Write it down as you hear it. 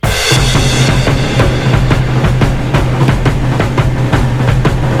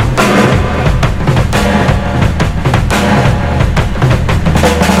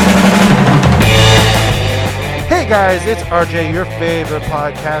guys, it's RJ, your favorite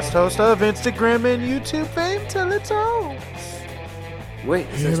podcast host of Instagram and YouTube fame till it's old. Wait,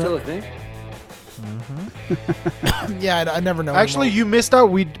 is that still a thing? Yeah, I never know. Actually, you missed out.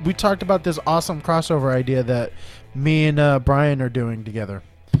 We talked about this awesome crossover idea that me and Brian are doing together,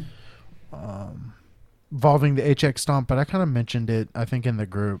 involving the HX Stomp. But I kind of mentioned it, I think, in the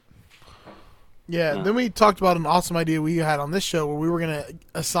group. Yeah, then we talked about an awesome idea we had on this show where we were going to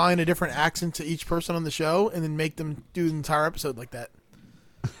assign a different accent to each person on the show and then make them do the entire episode like that.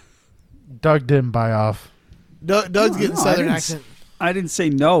 Doug didn't buy off. Doug's getting Southern accent. I didn't say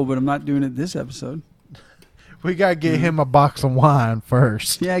no, but I'm not doing it this episode. We got to get him a box of wine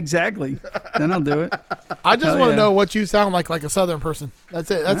first. Yeah, exactly. Then I'll do it. I just want to know what you sound like a Southern person. That's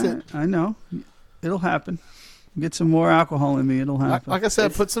it. That's it. I know. It'll happen. Get some more alcohol in me. It'll happen. Like I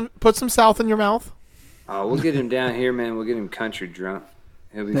said, put some South in your mouth. Oh, we'll get him down here, man. We'll get him country drunk.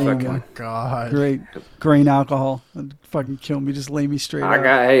 He'll be There you fucking. Oh my God. Great grain alcohol. That'd fucking kill me. Just lay me straight out.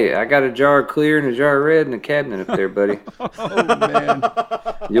 I got a jar of clear and a jar of red in the cabinet up there, buddy. Oh, man.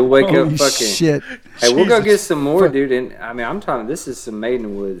 You'll wake up Holy fucking. shit. Hey, we'll go get some more, dude. And I mean, I'm talking. This is some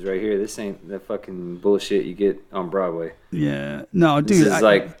Maiden Woods right here. This ain't the fucking bullshit you get on Broadway. Yeah. No, This dude. is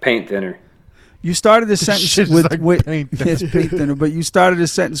like paint thinner. You started a sentence Shit's with like paint yes, paint thinner, but you started a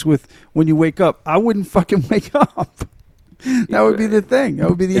sentence with when you wake up. I wouldn't fucking wake up. That would be the thing. That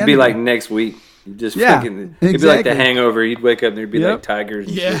would be the It'd end. be of like it. next week. You just Yeah, fucking. It'd be like the Hangover. You'd wake up and there'd be like tigers.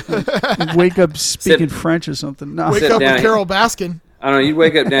 And Yeah. shit. You'd wake up speaking French or something. No. Wake Sit up down with here. Carol Baskin. I don't know. You'd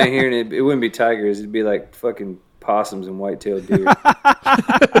wake up down here and it wouldn't be tigers. It'd be like fucking possums and white-tailed deer.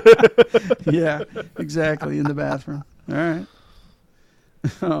 Yeah, exactly. In the bathroom. All right.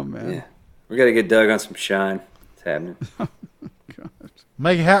 Oh, man. Yeah. We got to get Doug on some shine. It's happening.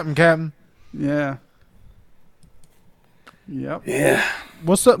 Make it happen, Captain. Yeah. Yep. Yeah.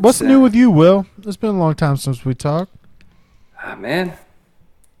 What's up? What's new with you, Will? It's been a long time since we talked. Ah, man.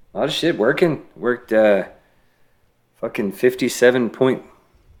 A lot of shit working. Worked fucking 57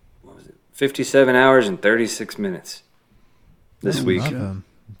 hours and 36 minutes this week. Nothing,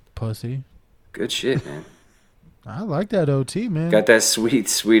 pussy. Good shit, man. I like that OT, man. Got that sweet,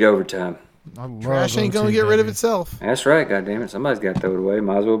 sweet overtime. I love Trash ain't OT, going to get rid of baby. itself. That's right, goddammit. Somebody's got to throw it away.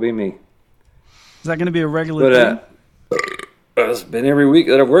 Might as well be me. Is that going to be a regular But thing? it's been every week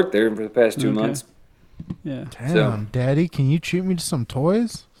that I've worked there for the past 2 Okay. months. Yeah. Damn, So- Daddy, can you treat me to some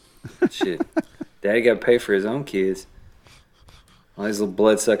toys? Shit. Daddy got to pay for his own kids. All these little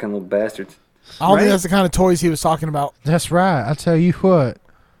blood-sucking little bastards. I don't Right. think that's the kind of toys he was talking about. That's right. I tell you what.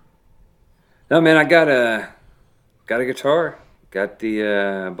 No, man, I got a guitar. Got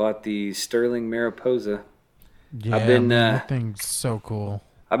the bought the Sterling Mariposa. Yeah, I've been, man, that thing's so cool.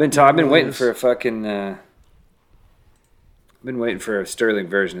 I've been waiting for a fucking. I've been waiting for a Sterling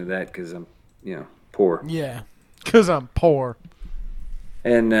version of that because I'm, poor. Yeah. Because I'm poor.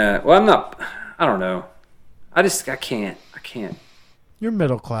 And well, I'm not. I don't know. I can't. You're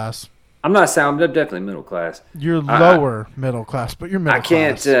middle class. I'm not saying I'm definitely middle class. You're lower middle class, but you're middle I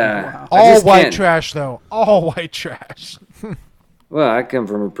can't. class. Wow. I All just white can't. trash, though. All white trash. Well, I come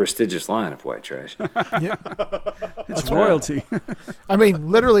from a prestigious line of white trash. It's royalty. I mean,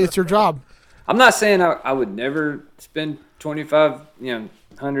 literally, it's your job. I'm not saying I would never spend $2,500,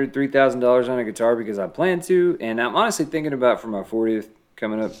 $3,000 on a guitar because I plan to, and I'm honestly thinking about for my 40th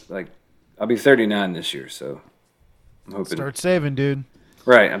coming up. Like, I'll be 39 this year, so I'm hoping. Start saving, dude.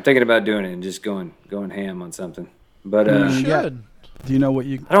 Right, I'm thinking about doing it and just going ham on something. But You Mm. should. Do you know what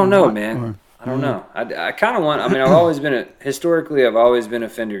you I don't know, want, man. or- I don't know. I kind of want. I mean, I've always been a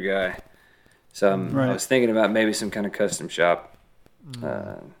Fender guy, so I Right. was thinking about maybe some kind of custom shop,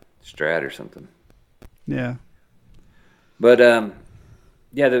 Strat or something. Yeah. But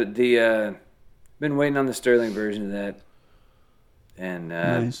yeah, the been waiting on the Sterling version of that, and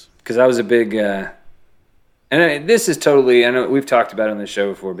Nice. because I was a big this is totally. I know we've talked about it on the show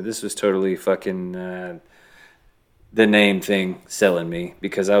before, but this was totally fucking the name thing selling me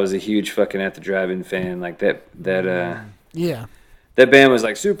because I was a huge fucking At the Drive-In fan. Like that Yeah. that band was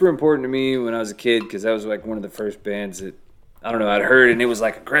like super important to me when I was a kid because that was like one of the first bands that I don't know I'd heard, and it was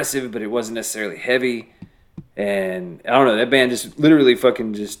like aggressive, but it wasn't necessarily heavy. And I don't know, that band just literally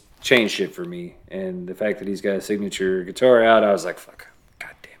fucking just changed shit for me. And the fact that he's got a signature guitar out, I was like, fuck,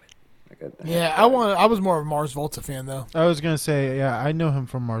 god damn it. Yeah, I was more of a Mars Volta fan, though. I was going to say, yeah, I know him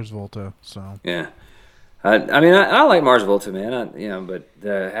from Mars Volta, so. Yeah. I mean, I like Mars Volta, man. But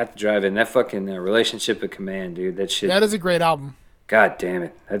At the Drive-In, that fucking Relationship of Command, dude, that shit. That is a great album. God damn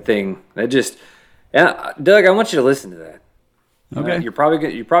it. That thing, that just. Yeah, Doug, I want you to listen to that. Okay. You're probably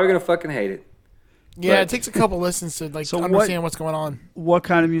gonna fucking hate it. Yeah, But- it takes a couple listens to So understand what's going on. What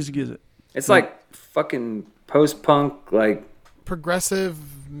kind of music is it? It's like fucking post punk, like Progressive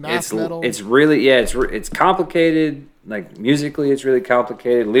math it's metal. it's really it's complicated. Like musically, it's really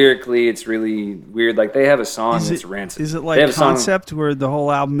complicated. Lyrically, it's really weird. Like they have a song that's rancid. Is it They like have a song- Concept where the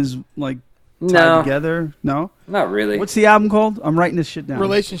whole album is like tied No, together? No. not really. What's the album called? I'm writing this shit down.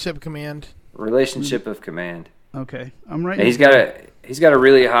 Relationship Command. Relationship of Command? Okay, I'm writing. And he's got a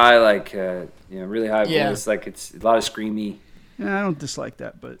really high really high Yeah. voice. Like it's a lot of screamy. Yeah, I don't dislike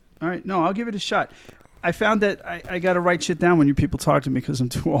that, but all right, no, I'll give it a shot. I found that I got to write shit down when you people talk to me because I'm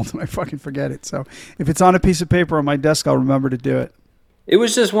too old and I fucking forget it. So if it's on a piece of paper on my desk, I'll remember to do it. It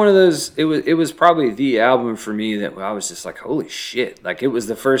was just one of those. It was probably the album for me that I was just like, holy shit! Like it was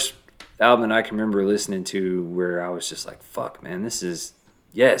the first album I can remember listening to where I was just like, fuck, man, this is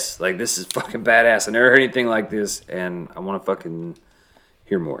fucking badass. I never heard anything like this, and I want to fucking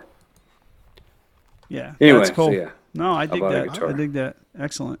hear more. Yeah, Anyway, that's cool. so yeah. No, I dig bought a that. guitar. I dig that.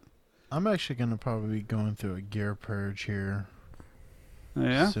 Excellent. I'm actually gonna probably be going through a gear purge here Oh,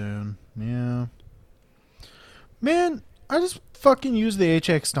 yeah. soon. Yeah. Man, I just fucking use the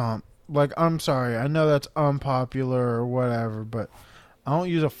HX Stomp. Like, I'm sorry, I know that's unpopular or whatever, but I don't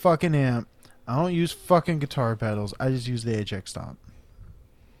use a fucking amp. I don't use fucking guitar pedals. I just use the HX Stomp.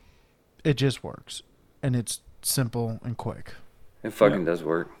 It just works, and it's simple and quick. It fucking does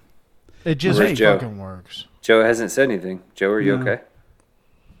work. It just Where's Joe? fucking works. Joe hasn't said anything. Joe, are you No. okay?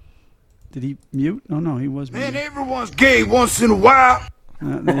 Did he mute? Oh no, he was Man, muted. everyone's gay once in a while.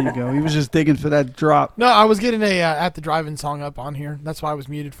 There you go. He was just digging for that drop. No, I was getting a At the Drive-In song up on here. That's why I was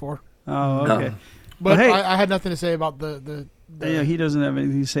muted for. Oh, No. okay. But Well, hey. I had nothing to say about the Yeah, he doesn't have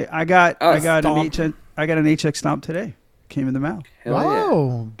anything to say. I got Stomp. an HX Stomp today. Came in the mail. Hell yeah.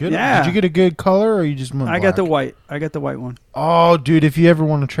 Oh, good. Yeah. Did you get a good color, or you just went I got the black? white. I got the white one. Oh, dude, if you ever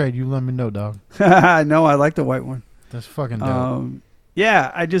want to trade, you let me know, dog. No, I like the white one. That's fucking dope.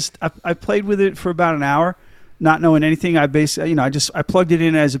 Yeah, I played with it for about an hour, not knowing anything. I basically, I plugged it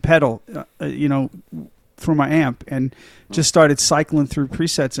in as a pedal, for my amp, and just started cycling through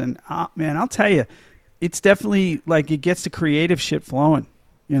presets. And man, I'll tell you, it's definitely like it gets the creative shit flowing.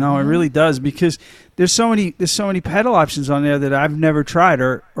 It really does, because there's so many pedal options on there that I've never tried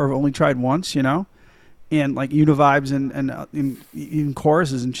or only tried once. And like univibes and even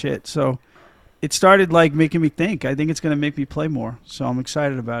choruses and shit. So it started like making me think. I think it's going to make me play more. So I'm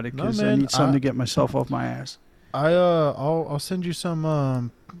excited about it because I need something to get myself off my ass. I'll send you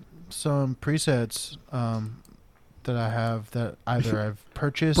some presets that I have that either I've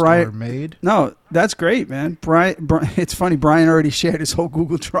purchased or made. No, that's great, man. Brian, it's funny. Brian already shared his whole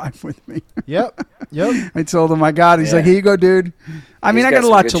Google Drive with me. Yep. I told him I got it. He's like, here you go, dude. I mean, I got a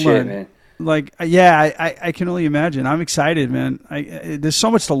lot to learn. Man. Like, yeah, I can only imagine. I'm excited, man. There's so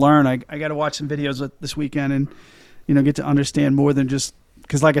much to learn. I got to watch some videos this weekend and, get to understand more than just,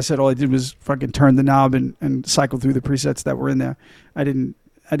 because like I said, all I did was fucking turn the knob and cycle through the presets that were in there. I didn't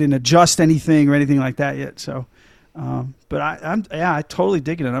adjust anything or anything like that yet. So, but I totally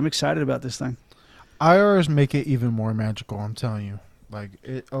dig it. I'm excited about this thing. IRs make it even more magical. I'm telling you, like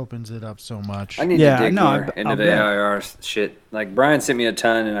it opens it up so much. I need Yeah, to dig no, more I'll into the bet. AIR shit. Like Brian sent me a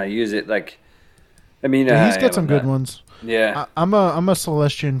ton, and I use it. Like, I mean, Yeah, he's got I'm some good not- ones. Yeah, I'm a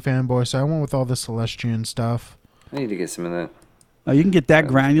Celestian fanboy, so I went with all the Celestian stuff. I need to get some of that. Oh, you can get that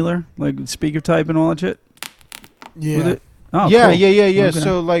granular, like speaker type and all that shit with yeah. it. Oh, yeah, cool. yeah. Okay.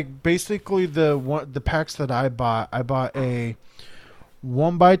 So like basically the packs that I bought a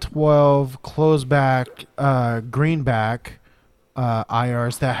 1x12 closed back greenback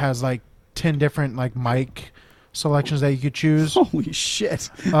IRs that has like 10 different like mic selections that you could choose. Holy shit.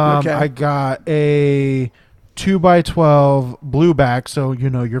 Okay. I got a 2x12 blue back, so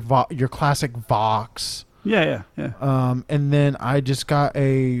your classic Vox. Yeah. And then I just got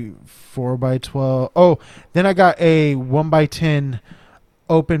a 4x12. Oh, then I got a 1x10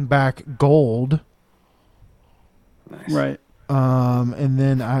 open back gold. Nice. Right. And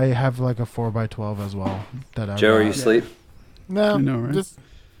then I have like a 4x12 as well. That I Joe, are got. you asleep? No, I know, right? just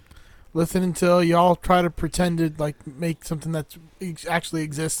listen until y'all try to pretend to like make something that actually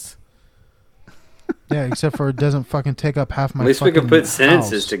exists. Yeah, except for it doesn't fucking take up half my. At least we can fucking put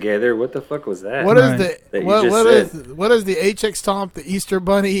sentences house. together. What the fuck was that? What Right. is That you what just what is the HX Stomp, the Easter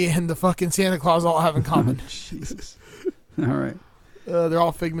Bunny, and the fucking Santa Claus all have in common? Jesus. All right. They're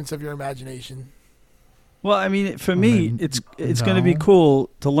all figments of your imagination. Well, I mean, for me, mean, it's going to be no. cool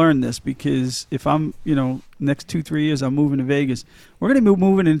to learn this because if I'm, next 2-3 years, I'm moving to Vegas. We're going to be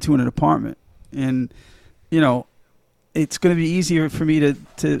moving into an apartment, and it's going to be easier for me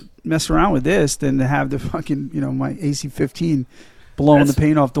to mess around with this than to have the fucking, my AC-15 blowing the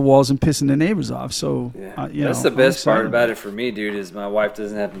paint off the walls and pissing the neighbors off. So, that's the best part about it for me, dude, is my wife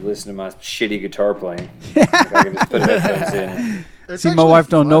doesn't have to listen to my shitty guitar playing. Like I can just put headphones in. See, my wife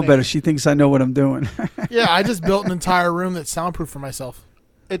don't know better. She thinks I know what I'm doing. Yeah, I just built an entire room that's soundproof for myself.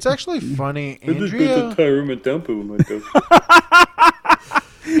 It's actually funny. Andrea,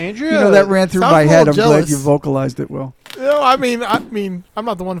 Andrea, You know, that ran through Sounds my a head. I'm little glad jealous. you vocalized it well. No, I mean, I'm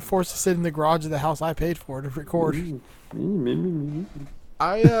not the one forced to sit in the garage of the house I paid for to record. and And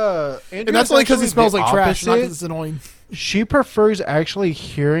that's only because he smells like trash, not because it's annoying. She prefers actually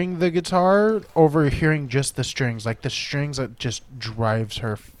hearing the guitar over hearing just the strings. Like the strings, that just drives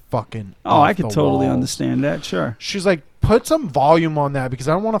her fucking. Oh, off I could the totally walls. understand that. Sure. She's like, put some volume on that because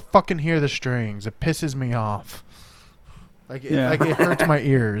I don't want to fucking hear the strings. It pisses me off. Like, Yeah. it hurts my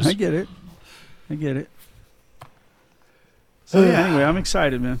ears. I get it. So yeah, anyway, I'm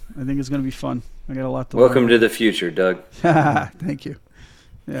excited, man. I think it's going to be fun. I got a lot to Welcome learn. to the future, Doug. Thank you.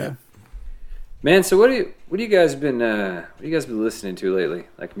 Yeah. Man, so what do you guys been listening to lately,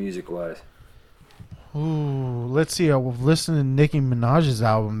 like music wise? Ooh, let's see. I was listening to Nicki Minaj's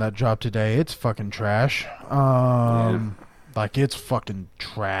album that dropped today. It's fucking trash. Like it's fucking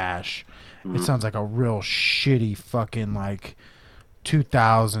trash. It sounds like a real shitty fucking like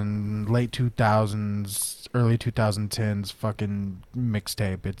 2000, late 2000s, early 2010s fucking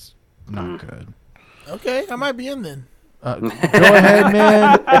mixtape. It's not good. Okay, I might be in then. Go ahead,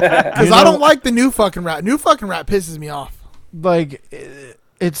 man. Because I don't like the new fucking rap. New fucking rap pisses me off. Like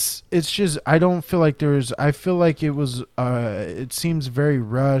it's just I don't feel like there's I feel like it was it seems very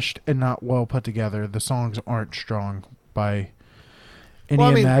rushed and not well put together. The songs aren't strong by any Well,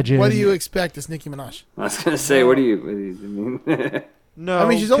 I mean, imagine. what do you expect? It's Nicki Minaj. I was gonna say, what do you mean? No, I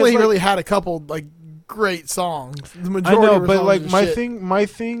mean, she's 'cause, only like, really had a couple like great songs. The I majority know, of her but songs like are my shit.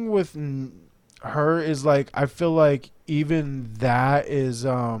 thing with her is like I feel like even that is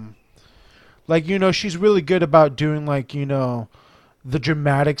like she's really good about doing like the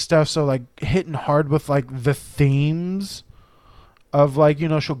dramatic stuff, so like hitting hard with like the themes of like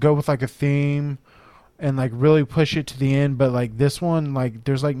she'll go with like a theme and like really push it to the end, but like this one, like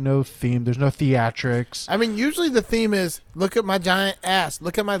there's like no theme, there's no theatrics. I mean, usually the theme is "Look at my giant ass,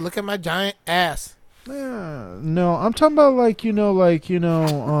 look at my giant ass." Yeah, no, I'm talking about like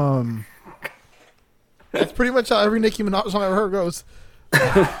That's pretty much how every Nicki Minaj song I've heard goes.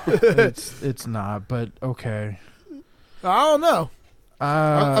 it's not, but okay. I don't know.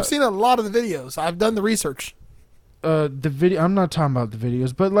 Uh, I've seen a lot of the videos. I've done the research. the video. I'm not talking about the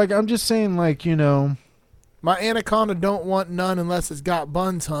videos, but like I'm just saying, like My anaconda don't want none unless it's got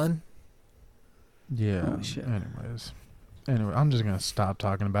buns, hun. yeah. Holy shit. Anyway, I'm just gonna stop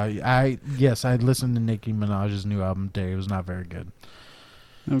talking about it. I listened to Nicki Minaj's new album today. It was not very good.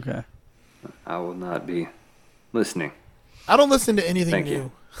 Okay. I will not be listening. I don't listen to anything Thank new.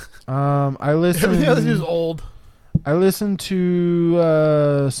 you. I listened. Everything else is old. I listened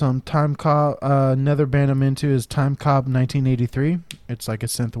to some Time Cop. Another band I'm into is Time Cop 1983. It's like a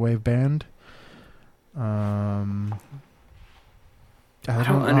synthwave band. I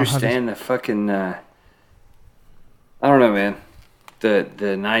don't understand the fucking. I don't know, man. The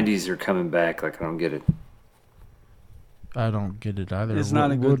 90s are coming back. Like I don't get it. I don't get it either. It's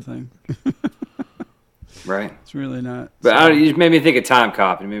not a good thing. Right? It's really not. But you just made me think of Time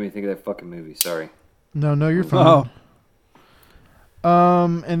Cop and it made me think of that fucking movie. Sorry. No, you're fine.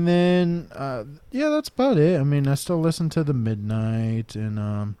 Oh. And then yeah, that's about it. I mean, I still listen to The Midnight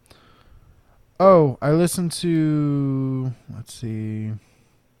and I listen to, let's see.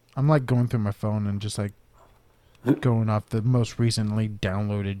 I'm like going through my phone and just like going off the most recently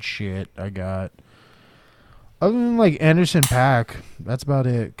downloaded shit I got. Other than like Anderson .Paak, that's about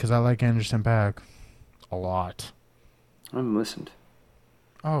it because I like Anderson .Paak a lot. I haven't listened.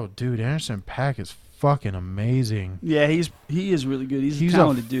 Oh, dude, Anderson .Paak is fucking amazing. Yeah, he is really good. He's a He's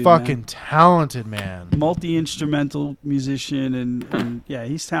talented a dude. fucking talented man. Multi-instrumental musician and yeah,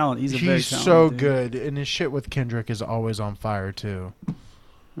 he's talented. He's a very He's talented so dude. good, and his shit with Kendrick is always on fire too.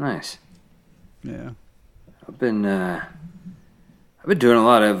 Nice. Yeah. I've been doing a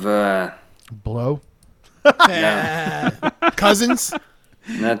lot of Blow. Cousins.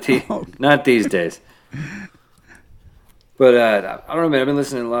 not these days. But I don't know, man. I've been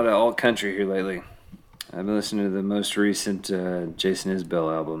listening to a lot of alt country here lately. I've been listening to the most recent Jason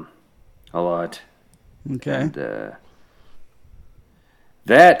Isbell album a lot. Okay. And,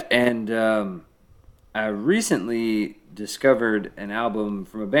 that and I recently discovered an album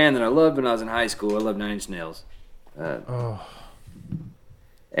from a band that I loved when I was in high school. I love Nine Inch Nails. And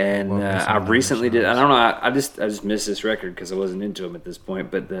Love me some I Nine recently Inch did. I Nails. don't know. I just missed this record because I wasn't into them at this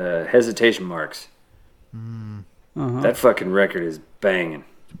point. But the Hesitation Marks. That fucking record is banging.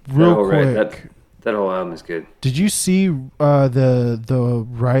 Real quick. That whole album is good. Did you see the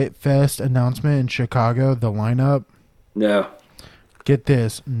Riot Fest announcement in Chicago? The lineup. No. Get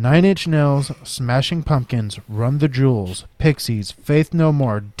this: 9 Inch Nails, Smashing Pumpkins, Run the Jewels, Pixies, Faith No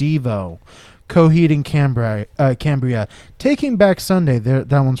More, Devo, Coheed and Cambria, Taking Back Sunday. That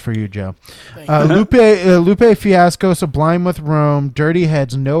one's for you, Joe. Lupe Fiasco, Sublime with Rome, Dirty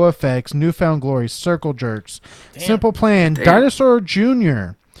Heads, No Effects, Newfound Glory, Circle Jerks, Simple Plan, Dinosaur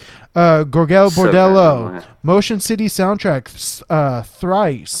Jr., Gorgel Bordello, Motion City Soundtrack,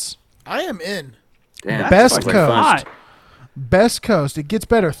 Thrice. I am in. Damn, Best fucking Coast. fun. Best Coast. It gets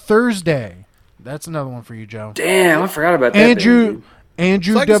better. Thursday. That's another one for you, Joe. Damn, I forgot about that. Andrew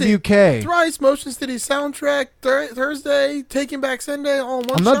So I can see WK. Thrice, Motion City Soundtrack, Thursday, Taking Back Sunday, all in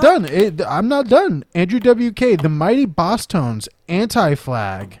one I'm shot. not done. I'm not done. Andrew WK, The Mighty Boss Tones,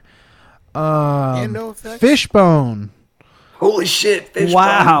 Anti-Flag, And No Effects. Fishbone. Holy shit. Fishbone.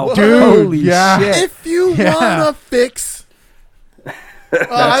 Wow. Dude, Holy yeah. shit. If you wanna fix,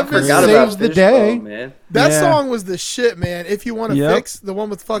 I've been Forgot Saves about the Fishbone, day. man. that Yeah. song was the shit, man. If you wanna Yep. fix, the one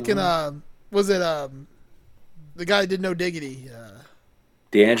with fucking was it the guy that did No Diggity?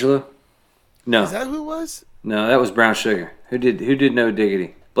 D'Angelo? No. Is that who it was? No, that was Brown Sugar. Who did No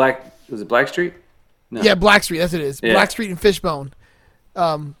Diggity? Was it Blackstreet? No. Yeah, Blackstreet. That's what it is. Yeah. Blackstreet and Fishbone.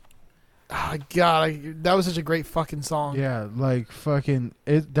 Oh God, that was such a great fucking song. Yeah, like fucking.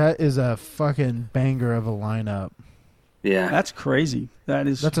 That is a fucking banger of a lineup. Yeah. That's crazy.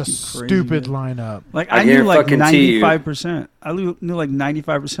 That's That's a crazy, stupid man. lineup. Like I I knew like guarantee you. 95%. I knew like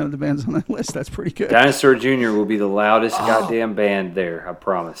 95% of the bands on that list. That's pretty good. Dinosaur Jr. will be the loudest goddamn band there, I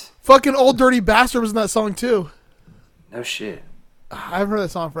promise. Fucking Old Dirty Bastard was in that song too. No shit. I haven't heard that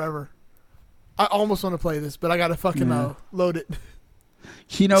song forever. I almost want to play this, but I gotta fucking load it.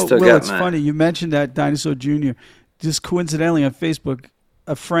 You know, Still Will, got it's mine. funny. You mentioned that Dinosaur Jr. Just coincidentally on Facebook,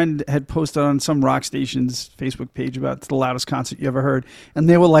 a friend had posted on some rock station's Facebook page about it's the loudest concert you ever heard. And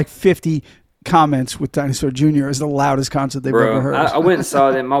there were like 50 comments with Dinosaur Jr. as the loudest concert they've ever Bro, heard. I went and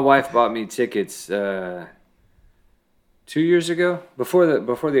saw them. My wife bought me tickets 2 years ago, before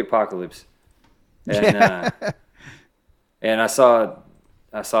the apocalypse. And and I saw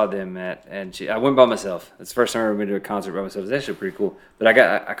them I went by myself. It's the first time I ever been to a concert by myself. It's actually pretty cool. But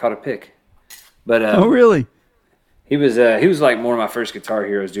I caught a pick. But Oh, really? he was like one of my first guitar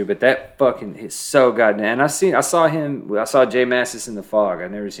heroes, dude. But that fucking is so goddamn. And I saw Jay Mascis in the Fog.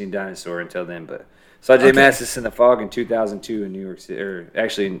 I've never seen Dinosaur until then, but saw Jay Mascis in the Fog in 2002 in New York City, or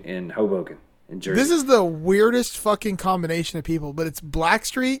actually in Hoboken, in Jersey. This is the weirdest fucking combination of people, but it's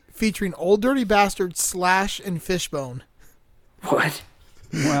Blackstreet featuring Old Dirty Bastard, Slash, and Fishbone. What?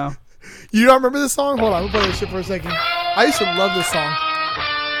 Wow. You don't remember this song? Hold on, we'll play this shit for a second. I used to love this song.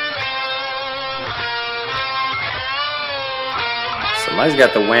 Somebody's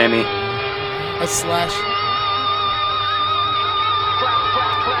got the whammy. That's Slash.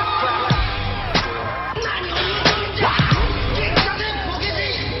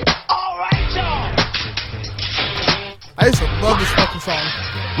 I used to love this fucking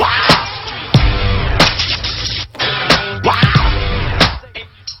song.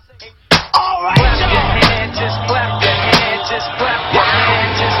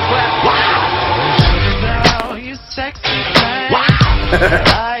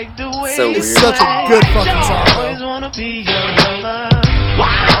 So weird. It's such a good fucking song, though. Always wanna be your lover.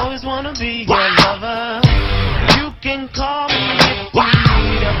 Always wanna be your lover. You can call me if you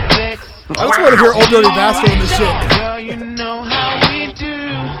need a fix. I just want to hear Old Dirty Bastard in this shit. Girl, you know how we do.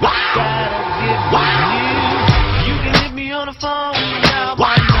 Gotta give you. You can hit me on the phone. Now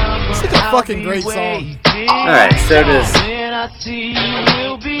my number. Such a fucking great song. Alright, so does When I see you,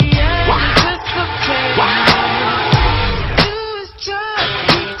 we'll be anticipating.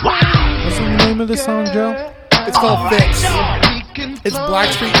 What's the name of the song, Joe? It's called Fix. It's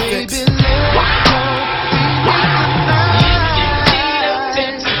Blackstreet Fix.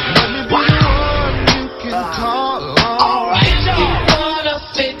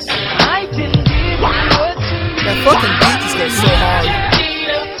 That fucking beat just goes so hard.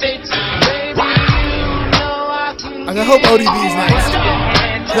 And I hope ODB is nice.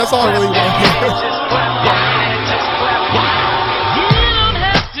 That's all I really want to hear.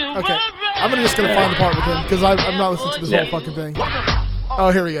 Okay, I'm just gonna find the part with him because I'm not listening to this whole fucking thing. Oh,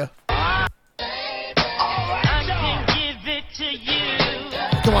 here we go.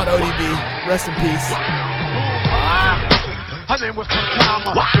 Come on, ODB. Rest in peace. Her name was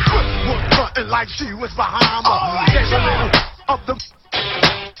Katama. The foot was frontin' like she was Bahama. Gave a little of the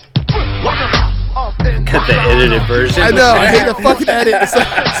got the edited version. I know. I hate the fucking edit.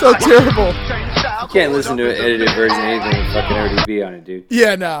 It's so terrible. can't listen to an edited version of anything with fucking ODB on it, dude.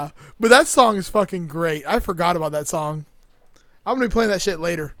 Yeah, nah. But that song is fucking great. I forgot about that song. I'm gonna be playing that shit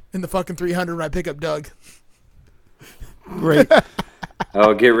later in the fucking 300 when I pick up Doug. Great.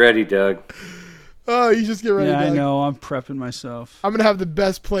 Oh, get ready, Doug. Oh, you just get ready, Yeah, I Doug. know. I'm prepping myself. I'm gonna have the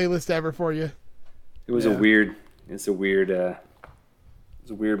best playlist ever for you. It was a weird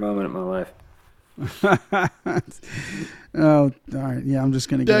moment in my life. Oh, all right. Yeah, I'm just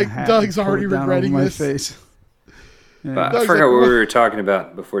gonna get a hat. Doug's and pull already it down over regretting my this. face. Yeah. But I Doug's forgot like, what "What?" we were talking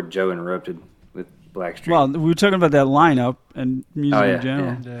about before Joe interrupted with Blackstreet. Well, we were talking about that lineup and music Oh, yeah, in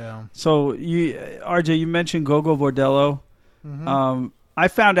general. Yeah. So you, RJ, you mentioned Gogo Bordello. Mm-hmm. I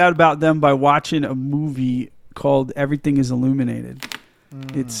found out about them by watching a movie called Everything Is Illuminated.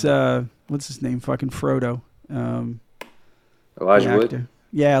 It's what's his name? Fucking Frodo. Elijah the Wood. actor.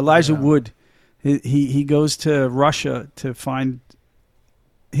 Yeah, Elijah Wood. He goes to Russia to find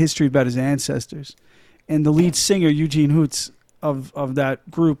history about his ancestors, and the lead singer Eugene Hoots of that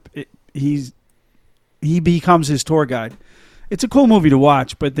group, he becomes his tour guide. It's a cool movie to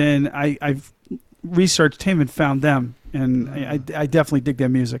watch, but then I've researched him and found them, and I definitely dig their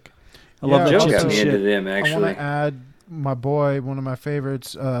music. I love Yeah, that Joe shit. got me into them, I actually. want to add my boy, one of my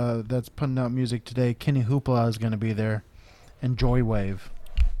favorites that's putting out music today, Kenny Hoopla, is going to be there, and Joywave.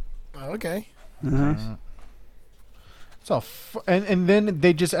 Okay. Uh-huh. It's all and then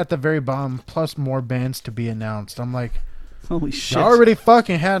they just at the very bottom, plus more bands to be announced. I'm like, Holy shit! you already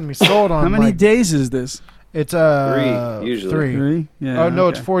fucking had me sold on. How many like, days is this? It's 3 usually. 3. 3? Yeah. Oh no,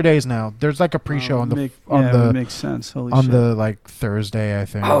 okay. it's 4 days now. There's like a pre-show on the Make- on yeah, the it makes sense. Holy on shit. the like Thursday, I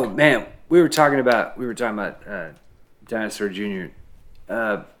think. Oh man, we were talking about Dinosaur Jr.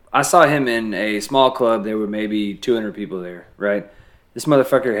 I saw him in a small club. There were maybe 200 people there. Right, this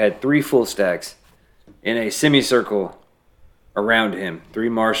motherfucker had 3 full stacks in a semicircle around him. 3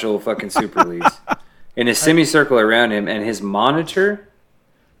 Marshall fucking Super Lees in a semicircle around him, and his monitor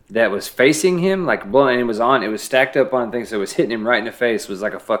that was facing him, like blowing, and it was stacked up on things, so it was hitting him right in the face. Was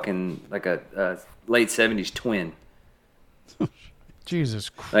like a fucking late 70s twin.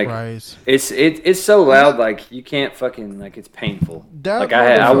 Jesus Like, Christ! It's so loud, like you can't fucking, like, it's painful. That Like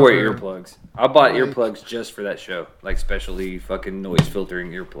I wore motherfucker. earplugs. I bought earplugs just for that show, like specialty fucking noise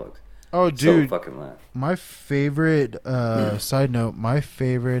filtering earplugs. Oh So dude, fucking loud. my favorite side note, my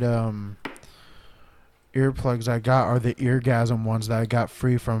favorite earplugs I got are the Eargasm ones that I got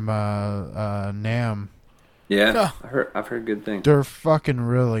free from Nam. Yeah, I've heard good things. They're fucking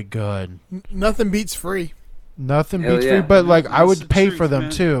really good. Nothing beats free. Nothing Hell beats yeah. free, but like I That's would the pay truth, for them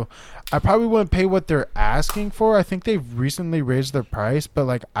man. too. I probably wouldn't pay what they're asking for. I think they've recently raised their price, but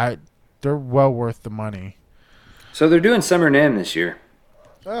like they're well worth the money. So they're doing Summer NAMM this year.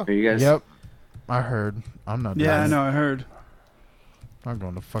 Oh. Are you guys? Yep, I heard. I'm not. Yeah, I doing it. know. I heard. I'm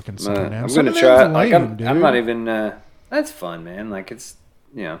going to fucking I'm Summer Nam. gonna Summer try. Nam's Like lame, I'm dude. not even. That's fun, man. Like it's,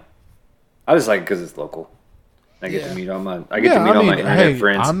 you know, I just like it because it's local. I get to meet all my. I get to meet all my internet hey,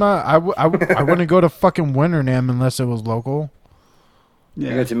 friends. I'm not. I wouldn't go to fucking Winter Nam unless it was local. I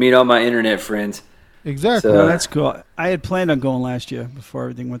Yeah. got to meet all my internet friends. Exactly. So- No, that's cool. I had planned on going last year before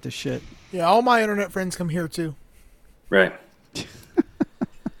everything went to shit. Yeah, all my internet friends come here too. Right.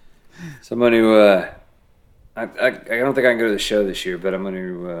 So I'm going to. I don't think I can go to the show this year, but I'm going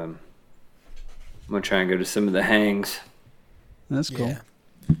to. I'm going to try and go to some of the hangs. That's cool.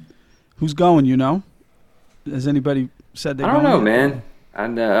 Yeah. Who's going? You know? Has anybody said they're I don't going know, yet? man. I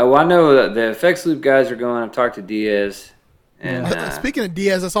know that the Effects Loop guys are going. I've talked to Diaz. And Speaking of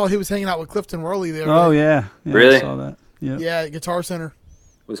Diaz, I saw he was hanging out with Clifton Worley there. Oh yeah. Yeah, Really? I saw that. Yeah. Yeah, at Guitar Center.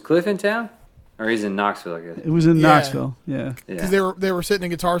 was Cliff in town? Or he's in Knoxville, I guess. It was in Yeah. Knoxville. Yeah. Because Yeah. they were sitting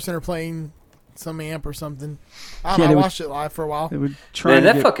in Guitar Center playing some amp or something. I Yeah, don't know. they I were- watched it live for a while. They were trying Man, to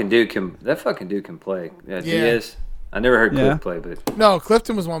that get, fucking dude can play. Yeah, Yeah. Diaz. I never heard Yeah. Cliff play, but No,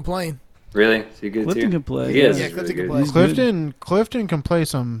 Clifton was one playing. really? Is he good Clifton too? can play, He is. yeah. Yeah, He's Clifton really can good. play. Clifton can play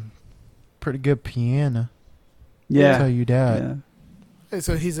some pretty good piano. Yeah. I'll tell you that. Yeah. Hey,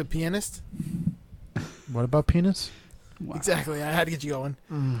 so he's a pianist? What about penis? Wow. Exactly. I had to get you going.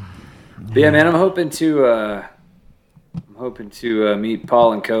 But yeah, man, I'm hoping to meet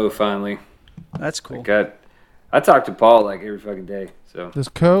Paul and Co finally. That's cool. Like I talk to Paul like every fucking day, so This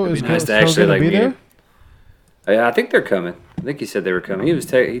Co it'd is be nice to Co actually gonna like be meet there? him. Yeah, I think they're coming. I think he said they were coming. He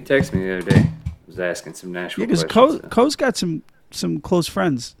texted me the other day. Was asking some Nashville Yeah, because questions. Co's got some close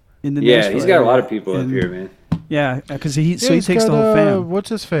friends in the Yeah, Nashville he's got a area. lot of people up And- here, man. Yeah, because he Yeah, takes he's the got, whole fam. What's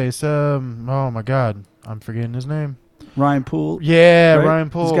his face? Oh my God, I'm forgetting his name. Ryan Poole. Yeah, right? Ryan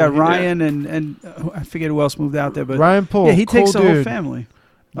Poole. He's got Ryan and I forget who else moved out there, but Ryan Poole. yeah, he takes cool the whole dude. family.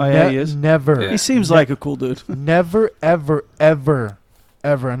 Oh yeah, he is. Never. Yeah. He seems like a cool dude. Never, ever, ever,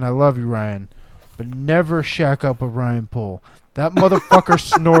 ever, and I love you, Ryan. but never shack up with Ryan Poole. That motherfucker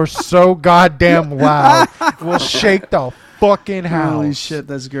snores so goddamn loud, it will shake the fucking house. Holy shit,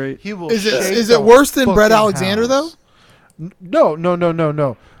 that's great. He will. Is shake it the worse than Brett fucking Alexander house. though?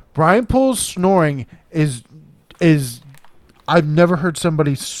 No. Brian Poole's snoring is I've never heard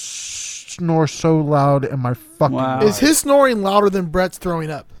somebody snore so loud in my fucking Wow. life. Is his snoring louder than Brett's throwing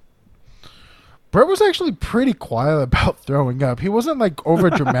up? Brett was actually pretty quiet about throwing up. He wasn't like over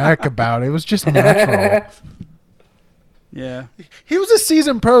dramatic about it. It was just natural. Yeah. He was a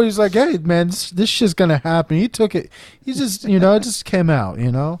seasoned pro. He's like, hey man, this shit's gonna happen. He took it. He just it just came out.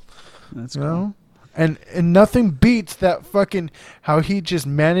 That's You cool. know? And nothing beats that fucking how he just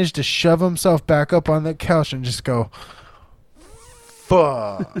managed to shove himself back up on the couch and just go,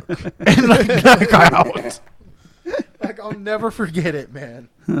 fuck. And like knock out. Like I'll never forget it, man.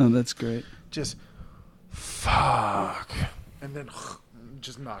 Oh, that's great. Just fuck. And then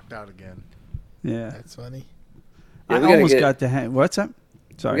just knocked out again. Yeah. That's funny. Yeah, I we gotta almost get- got to hang. What's that?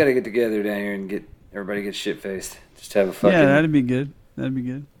 Sorry. We got to get together down here and get everybody get shit faced. Just have a fucking. Yeah, that'd be good. That'd be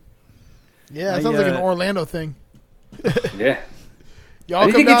good. Yeah, that I, sounds like an uh, Orlando thing. yeah. Y'all I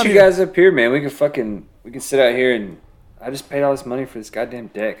need come to get down you here. guys up here, man. We can sit out here and. I just paid all this money for this goddamn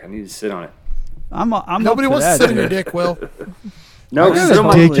deck. I need to sit on it. I'm Nobody up for wants that, to sit on dude. your dick, Will. No, I sit got on a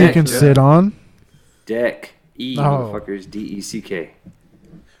my dick you deck, can dude. sit on. Deck. Oh. Motherfuckers. DECK.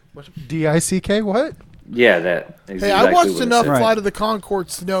 DICK, what? Yeah, that. Hey, Exactly I watched what it enough said. Right. Flight of the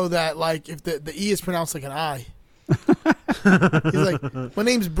Conchords to know that, like, if the E is pronounced like an I. He's like, my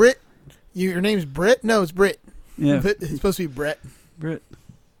name's Britt. Your name's Britt? No, it's Britt. Yeah. But it's supposed to be Brett. Brit.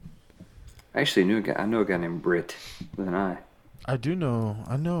 I actually knew a guy. I know a guy named Britt with an I. I do know.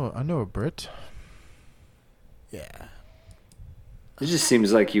 I know a Brit. Yeah. It just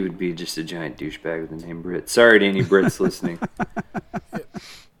seems like he would be just a giant douchebag with the name Britt. Sorry to any Brits listening.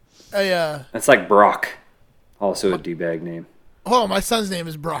 Hey, That's like Brock, also a d-bag name. hold on, my son's name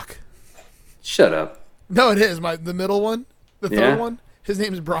is Brock. Shut up. No, it is. The middle one, the third Yeah? one, his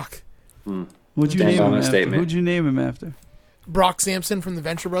name is Brock. What'd you Stand name by him my after? statement. Who'd you name him after? Brock Sampson from the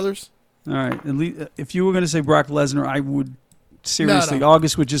Venture Brothers. All right. At least, if you were going to say Brock Lesnar, I would seriously. No.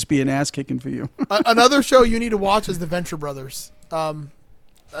 August would just be an ass kicking for you. Another show you need to watch is the Venture Brothers.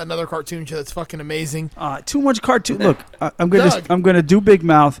 Another cartoon show that's fucking amazing. Too much cartoon. Look, I'm Doug. gonna do Big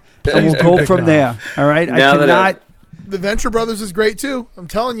Mouth, and we'll go from there. All right. I Now that cannot. The Venture Brothers is great too. I'm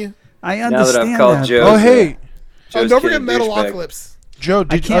telling you. I Now that understand I've called that. Joe. Oh, hey, Joe's don't kid a forget douchebag. Metalocalypse. Joe, I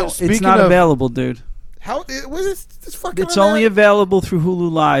did you, can't. It's speaking not of, available, dude. How was this fucking? It's on only available through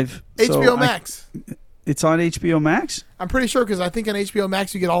Hulu Live. so HBO Max. It's on HBO Max. I'm pretty sure because I think on HBO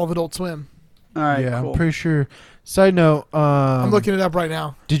Max you get all of Adult Swim. All right. yeah, cool. I'm pretty sure. Side note, I'm looking it up right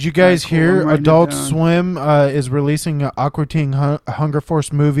now. did you guys Alright, cool. hear I'm writing it Adult down. Swim is releasing an Aqua Teen Hunger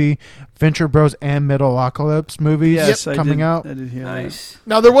Force movie, Venture Bros and Metalocalypse movies Yes, I coming did, out? I did hear Nice.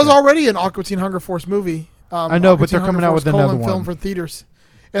 Now there was already an Aqua Teen Hunger Force movie. I know, Aqua but they're Teen coming Hunger out with Force: another film one. for theaters,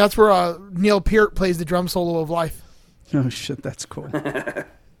 and that's where Neil Peart plays the drum solo of life. that. Oh shit, that's cool.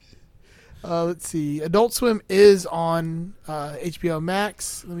 Let's see. Adult Swim is on HBO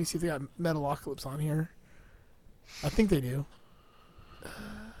Max. Let me see if they got Metalocalypse on here. I think they do.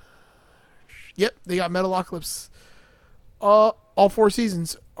 Yep, they got Metalocalypse. All 4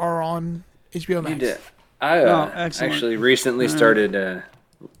 seasons are on HBO Max. You did. I Oh, excellent. actually recently All right. started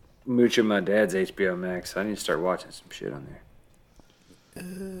mooching my dad's HBO Max. So I need to start watching some shit on there.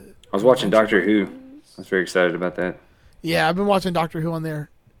 I was watching Doctor Who. I was very excited about that. Yeah, I've been watching Doctor Who on there.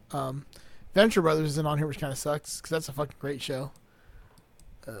 Venture Brothers isn't on here, which kind of sucks because that's a fucking great show.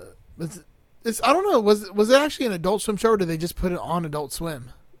 It's I don't know. Was it actually an Adult Swim show, or did they just put it on Adult Swim?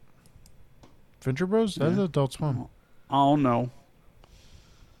 Venture Bros? That's Yeah. Adult Swim. Oh no.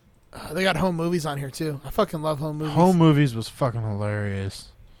 They got home movies on here too. I fucking love home movies. Home movies was fucking hilarious.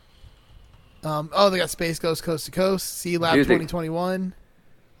 They got Space Ghost Coast to Coast, Sea Lab Dude, they- 2021.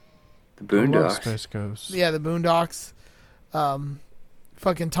 The I love Boondocks. Space Ghost. Yeah, the Boondocks.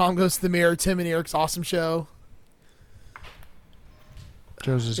 Fucking Tom Goes to the Mirror, Tim and Eric's awesome show.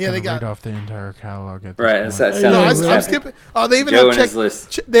 Joe's just Yeah, gonna they got- read off the entire catalog at this Right, point. that's that No, sounds like I'm exactly- skipping. Oh, they even Joe have and his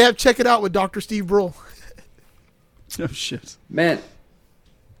list. They have Check It Out with Dr. Steve Brule. Oh shit. Man,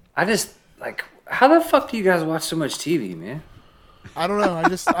 I just like. How the fuck do you guys watch so much TV, man? I don't know.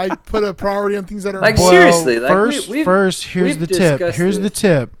 I put a priority on things that are Like, Well, seriously, like, we've- first, here's we've the tip. discussed Here's the this.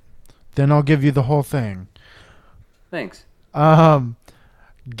 tip. Then I'll give you the whole thing. Thanks.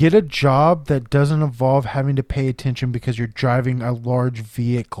 Get a job that doesn't involve having to pay attention because you're driving a large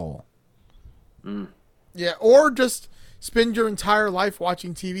vehicle. Yeah, or just spend your entire life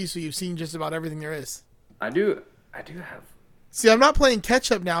watching TV so you've seen just about everything there is. I do have See, I'm not playing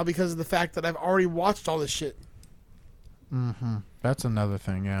catch up now because of the fact that I've already watched all this shit. That's another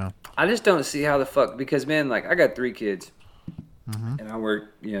thing, yeah. I just don't see how the fuck, because man, like I got 3 kids, and I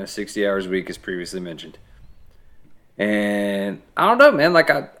work 60 hours a week as previously mentioned, and I don't know, man. Like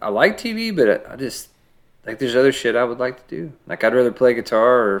I like TV, but I just like there's other shit I would like to do. Like I'd rather play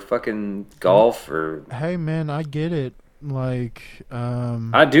guitar or fucking golf or. Hey, man, I get it. Like,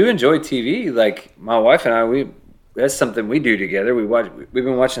 I do enjoy TV. Like my wife and I, that's something we do together. We've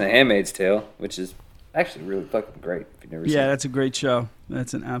been watching The Handmaid's Tale, which is actually really fucking great. If you've never seen it. That's a great show.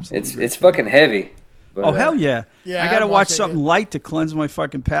 That's an absolute. It's fucking heavy. But, Oh hell yeah! Yeah, I I gotta watch watched it, something light to cleanse my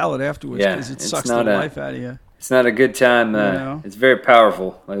fucking palate afterwards Yeah, because it it's sucks the not a- life out of you. It's not a good time. know? It's very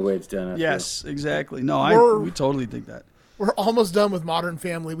powerful the way it's done. I feel. Yes, exactly. No, We're- we totally dig that. We're almost done with Modern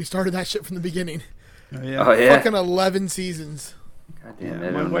Family. We started that shit from the beginning. Yeah. Oh yeah. Fucking 11 seasons. God Yeah, damn,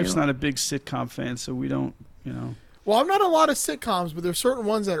 Ed my wife's O'Neill. not a big sitcom fan, so we don't, Well, I'm not a lot of sitcoms, but there's certain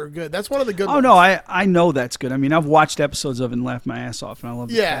ones that are good. That's one of the good Oh ones. no, I know that's good. I mean, I've watched episodes of it and laughed my ass off, and I love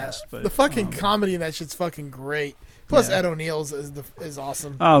the Yeah, cast. But the fucking comedy in that shit's fucking great. Plus, Yeah. Ed O'Neill's is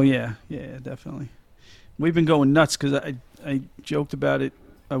awesome. oh yeah, definitely. We've been going nuts because I joked about it.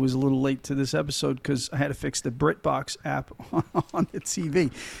 I was a little late to this episode because I had to fix the BritBox app on the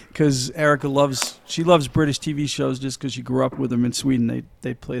TV because Erica loves British TV shows just because she grew up with them in Sweden.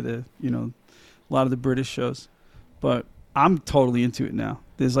 They play a lot of the British shows, but I'm totally into it now.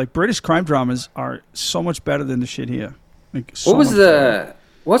 There's like British crime dramas are so much better than the shit here. Like, so What was much better.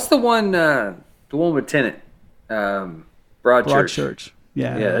 what's the one with Tennant? Broadchurch.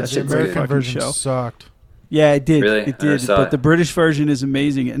 Yeah, Yeah, that that's the shit's a great good. American fucking version show. sucked. Yeah, it did. Really? It I never did. saw But it. the British version is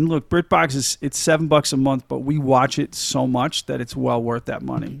amazing. And look, BritBox it's $7 a month, but we watch it so much that it's well worth that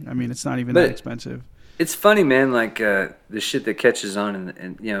money. I mean, it's not even that But- expensive. It's funny, man. Like the shit that catches on in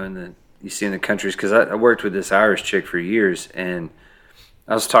the you see in the countries. Because I worked with this Irish chick for years, and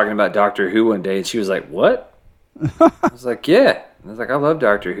I was talking about Doctor Who one day, and she was like, "What?" I was like, "Yeah." I was like, "I love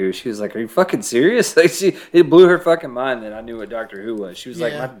Doctor Who." She was like, "Are you fucking serious?" Like it blew her fucking mind that I knew what Doctor Who was. She was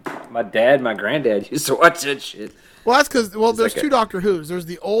Yeah. like, my dad, my granddad used to watch that shit. Well, that's because there's like two Doctor Who's. There's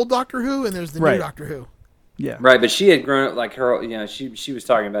the old Doctor Who and there's the Right. new Doctor Who. Yeah. Right, but she had grown up like her. She was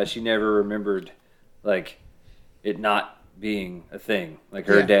talking about she never remembered like it not being a thing. Like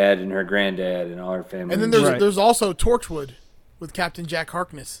her Yeah. dad and her granddad and all her family. And then there's Right. there's also Torchwood with Captain Jack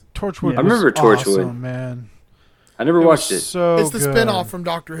Harkness. Torchwood Yeah. I was remember Torchwood. awesome, man. I never It was watched it. So It's the good. spinoff from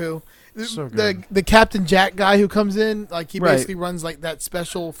Doctor Who. So the good. the Captain Jack guy who comes in, like he Right. basically runs like that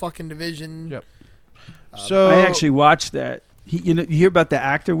special fucking division. Yep. So I actually watched that. You hear about the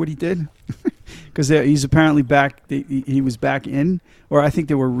actor, what he did? Because he's apparently back. He was back in, or I think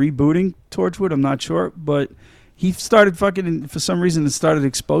they were rebooting Torchwood. I'm not sure. But he started fucking, for some reason, it started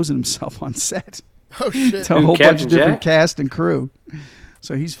exposing himself on set Oh shit! to a whole bunch Captain of different Jack? cast and crew.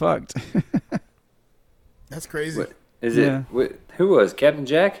 So he's fucked. That's crazy. What, is Yeah. it? Who was Captain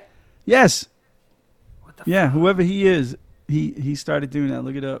Jack? Yes. What the Yeah, whoever he is, he started doing that.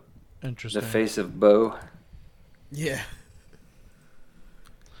 Look it up. interesting. The face of Bo. Yeah.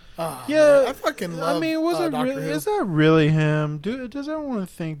 Oh, Yeah, man, I fucking love. I mean, was it Doctor really? Who. Is that really him? Does everyone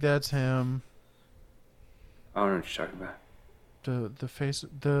think that's him? I don't know what you're talking about. The face,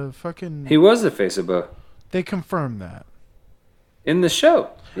 the fucking. He was the face of Bo They confirmed that. in the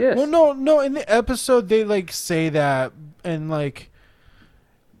show. Yes. Well, no. In the episode, they like say that, and like,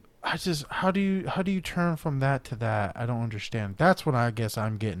 I just how do you turn from that to that? I don't understand. That's what I guess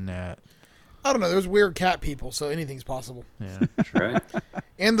I'm getting at. I don't know. There's weird cat people, so anything's possible. Yeah. Right.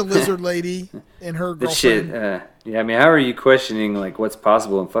 And the lizard lady and her That shit. girlfriend. Yeah. I mean, how are you questioning like what's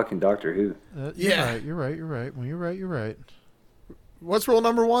possible in fucking Doctor Who? Yeah. You're right. Well, you're right. What's rule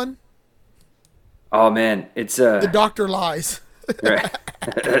number 1? Oh man, it's The doctor lies.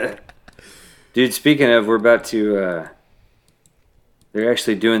 right. Dude, speaking of, we're about to. They're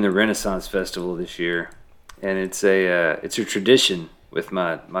actually doing the Renaissance Festival this year, and it's a tradition with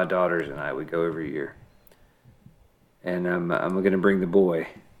my daughters and I. We go every year, and I'm gonna bring the boy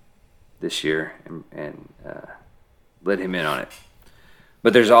this year and let him in on it.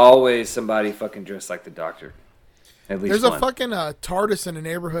 But there's always somebody fucking dressed like the Doctor. At least There's one. a fucking TARDIS in a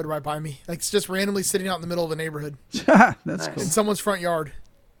neighborhood right by me. Like it's just randomly sitting out in the middle of a neighborhood That's Nice. cool. in someone's front yard.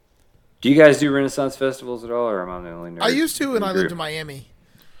 Do you guys do Renaissance festivals at all, or am I the only nerd? I used to when in the I lived group? in Miami.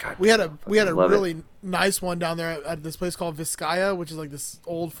 God, We had a fucking love it. really nice one down there at this place called Vizcaya, which is like this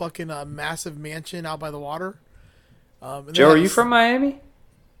old fucking massive mansion out by the water. And they Joe, had are you this- from Miami?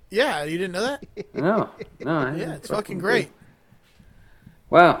 Yeah, you didn't know that? No. I Yeah, didn't. it's fucking great.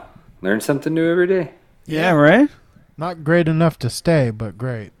 Wow. Learn something new every day. Yeah, right? Not great enough to stay, but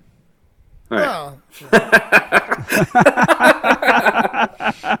great. All right. Oh,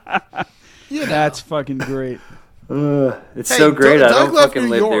 You know. That's fucking great. It's Hey, so great. Doug I don't left fucking New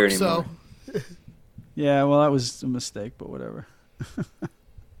live there York, anymore. so Yeah, well, that was a mistake, but whatever.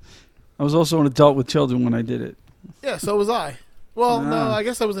 I was also an adult with children when I did it. yeah, so was I. Well, no, Ah. I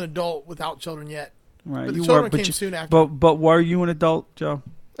guess I was an adult without children yet. Right? But the you children were, but came you, soon after. but were you an adult, Joe?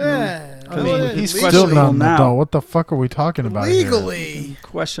 Yeah, I mean, He's legally. still not an now. adult. What the fuck are we talking about here? legally.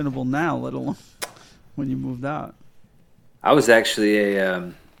 Questionable now, let alone when you moved out. I was actually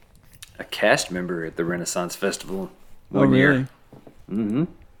a cast member at the Renaissance Festival one year. Mm-hmm.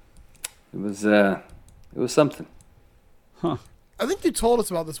 It was something. I think you told us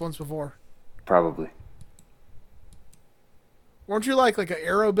about this once before. Probably. Weren't you like an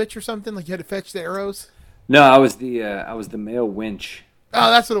arrow bitch or something? Like you had to fetch the arrows? No, I was the male winch. Oh,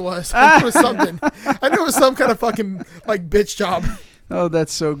 that's what it was. I knew it was something. I knew it was some kind of fucking like bitch job. Oh,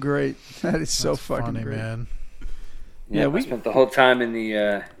 that's so great. That is so That's fucking funny, great. man. Yeah, I we- spent the whole time in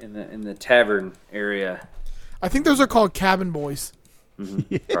the tavern area. I think those are called cabin boys.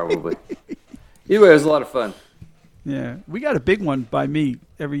 Probably. Either way, it was a lot of fun. Yeah, we got a big one by me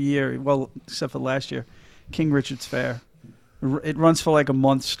every year. Well, except for last year, King Richard's Fair. It runs for like a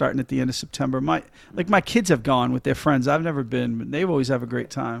month, starting at the end of September. My kids have gone with their friends. I've never been, but they always have a great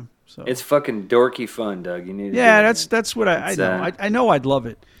time. So It's fucking dorky fun, Doug. You need to yeah, do it, that's what I It's, know. I know I'd love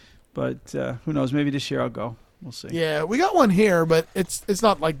it, but who knows? Maybe this year I'll go. We'll see. Yeah, we got one here, but it's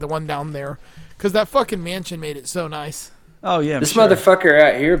not like the one down there, because that fucking mansion made it so nice. Oh yeah, This sure. motherfucker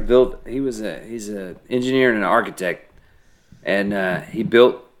out here he's a engineer and an architect, and he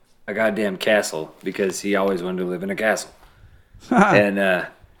built a goddamn castle because he always wanted to live in a castle. And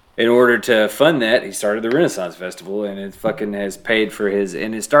in order to fund that, he started the Renaissance Festival, and it fucking has paid for his.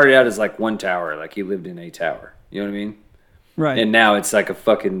 And it started out as like one tower, like he lived in a tower. You know what I mean? Right. And now it's like a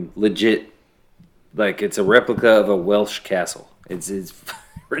fucking legit, like it's a replica of a Welsh castle. It's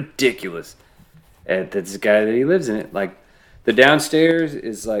ridiculous. And that's the guy that he lives in it. Like the downstairs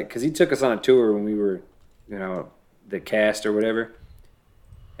is like, because he took us on a tour when we were, the cast or whatever.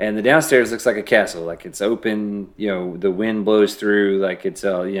 And the downstairs looks like a castle, like it's open. The wind blows through, like it's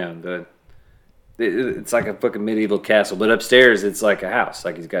it's like a fucking medieval castle. But upstairs, it's like a house,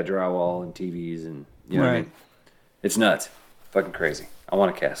 like he's got drywall and TVs and you know what I Right. mean? It's nuts, fucking crazy. I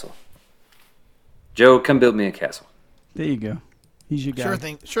want a castle. Joe, come build me a castle. There you go. He's your guy.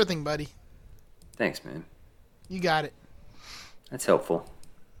 Sure thing, buddy. Thanks, man. You got it. That's helpful.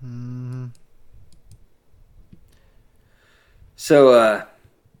 So,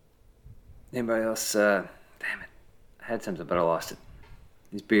 anybody else? Damn it, I had something, but I lost it.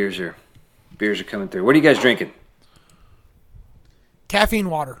 These beers are coming through. What are you guys drinking? Caffeine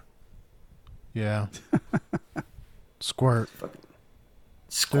water. Yeah. Squirt.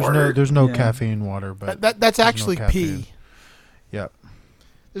 Squirt. There's no Yeah. caffeine water, but That's there's no actually caffeine. pee. Yep.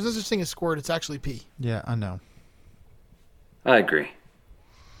 There's no such thing as squirt. It's actually pee. Yeah, I know. I agree.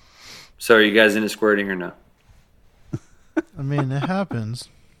 So, are you guys into squirting or no? I mean, it happens.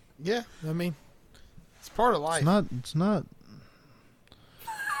 Yeah, I mean, it's part of life. It's not.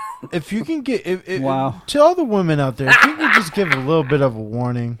 If you can get, Wow. to all the women out there, if you could just give a little bit of a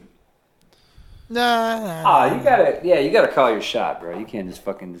warning. Nah. You gotta call your shot, bro. You can't just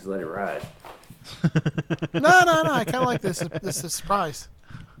let it ride. No. I kind of like this. This is surprise.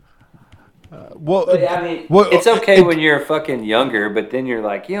 Well, I mean, well, it's okay when you're fucking younger, but then you're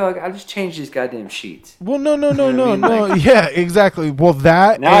like, I just changed these goddamn sheets. well, no. what I mean? Yeah, exactly. Well,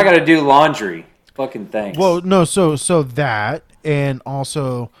 that Now I gotta do laundry. Fucking thanks. Well, no. So that, and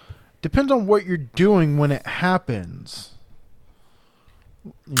also depends on what you're doing when it happens.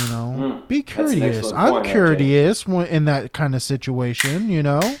 Be That's an courteous. excellent I'm point, courteous when in that kind of situation.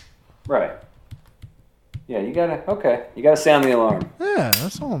 Right. Yeah, you gotta sound the alarm. Yeah,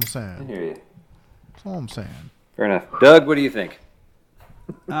 that's all I'm I saying. hear you. That's all I'm saying. Fair enough. Doug, what do you think?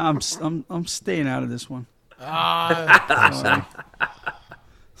 I'm staying out of this one.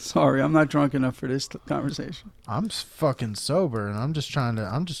 Sorry, I'm not drunk enough for this conversation. I'm fucking sober, and I'm just trying to.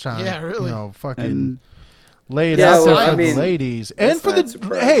 Yeah, really. Fucking. And Lay it Yeah, out there well, for I mean, the ladies and that's for not the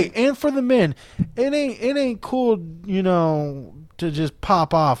surprising. and for the men. It ain't cool, to just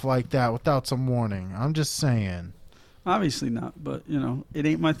pop off like that without some warning. I'm just saying. obviously not, but it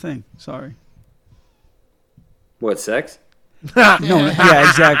ain't my thing. Sorry. What, sex? No, yeah,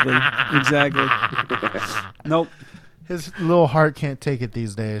 exactly. Nope. His little heart can't take it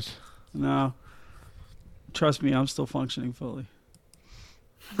these days. No. Trust me, I'm still functioning fully.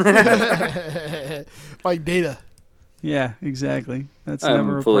 Like data. Yeah, exactly. That's never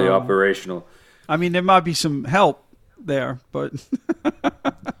I'm a fully problem. operational. I mean, there might be some help there, but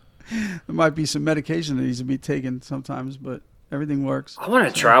There might be some medication that needs to be taken sometimes, but everything works. I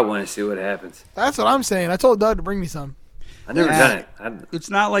want to try one and see what happens. That's what I'm saying. I told Doug to bring me some. I've never done it. It's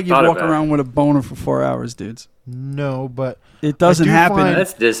not like you thought walk about it. around with a boner for 4 hours, dudes. No, but It doesn't I do happen. find-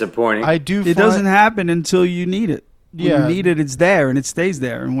 That's disappointing. I do. It doesn't happen until you need it. When Yeah. you need it, it's there and it stays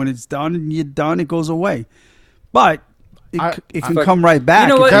there. And when it's done and you're done, it goes away. But it can come right back.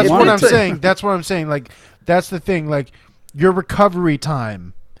 You know if what? That's you what want I'm it to. saying. That's what I'm saying. Like, that's the thing. Like, your recovery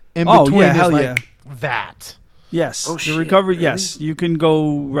time in Oh, between yeah, is hell like yeah. that. Yes. Oh, the shit, recovery, really? yes. You can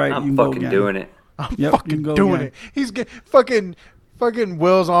go right. you I'm can go fucking again. doing it. I'm Yep, you fucking can go doing again. it. He's fucking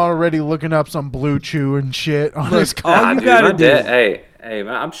Will's already looking up some Blue Chew and shit on his all car. you Dude, gotta my do- dad- hey,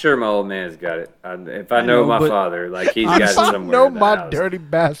 I'm sure my old man's got it. If I know know, my but- father, like he's got it I somewhere. know in the my house. dirty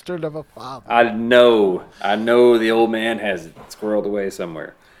bastard of a father. I know the old man has it squirreled away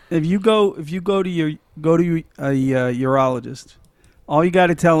somewhere. If you go to a urologist, all you got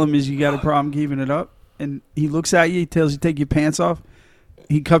to tell him is you got a problem keeping it up, and he looks at you, he tells you to take your pants off,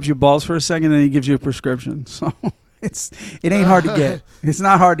 he cups your balls for a second, and he gives you a prescription. So it ain't hard to get. It's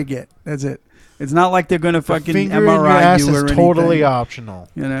not hard to get. That's it. It's not like they're gonna fucking Finger in your MRI ass you is or totally anything, optional.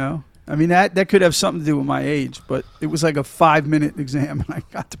 you know. I mean that could have something to do with my age, but it was like a 5-minute exam, and I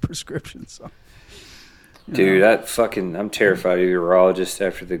got the prescription. So. you Dude, know. I'm terrified of urologists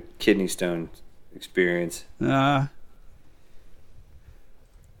after the kidney stone experience. Uh,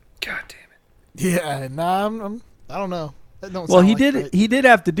 God damn it. Yeah, nah, I don't know. That don't well, sound he like did. right. He did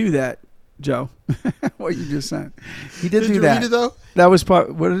have to do that, Joe. What you just said. He did, Did do you that. read it though? That was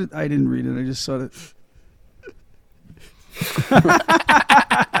part. What did I didn't read it. I just saw it.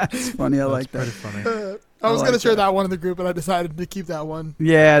 It's funny. I like Pretty that. funny. I was like gonna share that. that one in the group, but I decided to keep that one.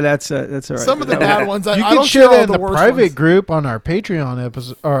 Yeah, that's all right. Some of the That- bad ones, I You I can don't share all that in the the worst private ones. group on our Patreon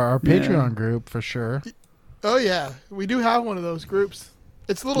episode or our Yeah. Patreon group for sure. Oh yeah, we do have one of those groups.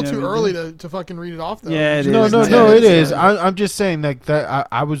 It's a little Yeah, too we early to fucking read it off though. Yeah, it No, is. no, Yeah, no, it it's is. fine. I'm just saying like that.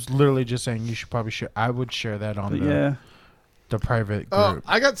 I was literally just saying you should probably share. I would share that on But the, yeah. the private Oh, group.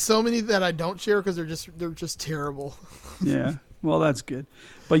 I got so many that I don't share because they're just terrible. Yeah. Well, that's good.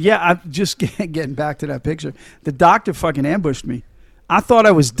 But yeah, I'm just getting back to that picture. The doctor fucking ambushed me. I thought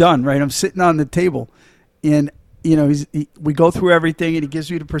I was done, right? I'm sitting on the table and, you know, we go through everything and he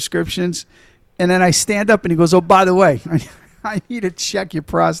gives me the prescriptions. And then I stand up and he goes, oh, by the way, I need to check your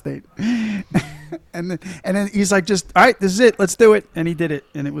prostate. and then he's like, just, all right, this is it. Let's do it. And he did it.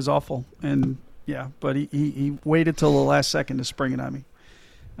 And it was awful. And yeah, but he waited till the last second to spring it on me.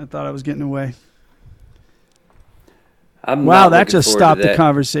 I thought I was getting away. I'm Wow, not that looking just forward stopped to the that.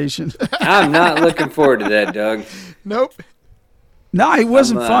 conversation. I'm not looking forward to that, Doug. Nope. No, it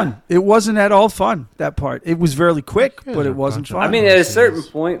wasn't I'm, fun. It wasn't at all fun, that part. It was very quick, Yeah, but they're it wasn't a bunch of- fun. I mean, at a certain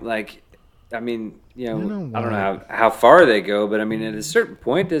point, like, I mean, You know I don't what? know how far they go, but I mean, at a certain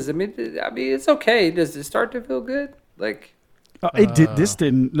point, I mean, it's okay. Does it start to feel good? Like, It did. This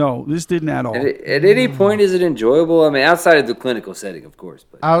didn't. No, this didn't at all. at any point, is it enjoyable? I mean, outside of the clinical setting, of course.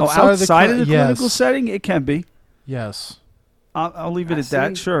 But Outside of the yes. clinical setting, it can be. Yes. I'll leave it I at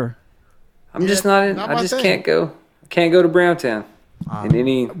that. see. Sure. I'm just not in. not I my just thing. can't go. Can't go to Browntown. In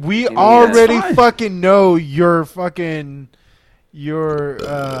any. We any, already fine. fucking know your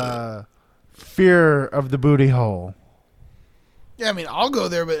fear of the booty hole. Yeah, I mean I'll go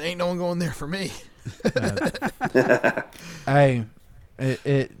there, but ain't no one going there for me. Hey,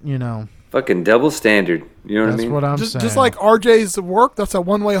 it you know, fucking double standard. You know what I that's mean? what I'm Just saying. just like RJ's work, that's a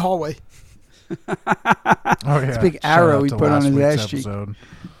one-way hallway. oh, yeah. big Shout arrow out he to put on last his week's ass cheek. episode.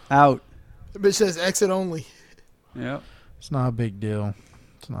 Out. The bitch says exit only. Yep. It's not a big deal.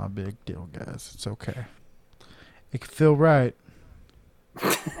 It's not a big deal, guys. It's okay. It can feel right.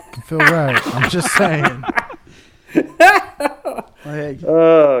 It can feel right. I'm just saying. Hey,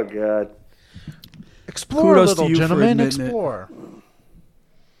 Oh God. Explore, Kudos to little you for gentlemen. admitting it. Explore.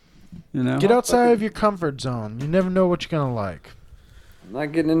 you know. Get outside of your comfort zone. You never know what you're gonna like. I'm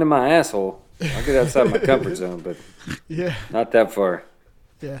not getting into my asshole. I'll get outside my comfort zone, but Yeah, not that far.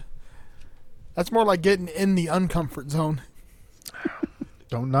 yeah. That's more like getting in the uncomfort zone.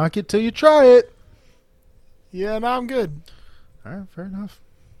 Don't knock it till you try it. Yeah, no, I'm good. All right, fair enough.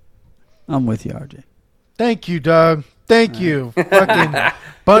 I'm with you, RJ. Thank you, Doug. Thank you. Fucking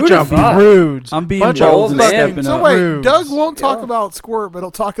bunch Who'da of thought? prudes. I'm being bunch bold of and fucking stepping So up. wait, prudes. Doug won't talk Yeah. about squirt, but he'll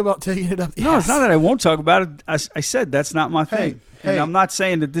talk about taking it up the No, ass. it's not that I won't talk about it. I said that's not my thing, and hey. I'm not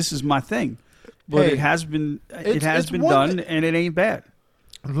saying that this is my thing, but Hey. it has been. It It's- has it's been one- done, and it ain't bad.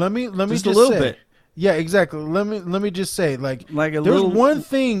 Let me Just just a little say, bit. Yeah, exactly. Let me just say, like Like a there's little. one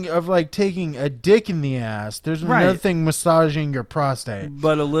thing of like taking a dick in the ass. There's Right. another thing massaging your prostate.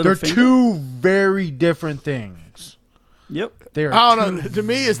 but a little. They're finger. two very different things. Yep. They are I don't know. two To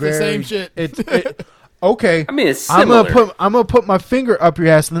me, it's the same shit. Okay. I mean, it's I'm similar. gonna put my finger up your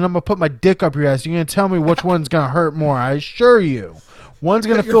ass, and then I'm gonna put my dick up your ass. You're gonna tell me which one's gonna hurt more. I assure you, one's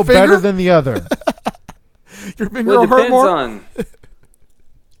gonna Your feel finger? better than the other. Your finger Well, will it hurt depends more. on.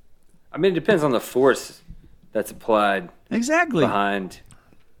 I mean, it depends on the force that's applied Exactly. behind.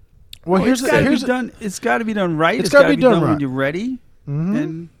 Well, It's got to be done right. It's It's gotta got to be be done done when right. you're ready, Mhm.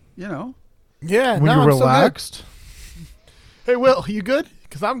 and you know. Yeah, when no, you're I'm so good. relaxed. Hey, Will, you good?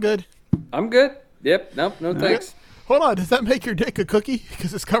 Because I'm good. I'm good. Yep. Nope. No thanks. Hold on. Does that make your dick a cookie?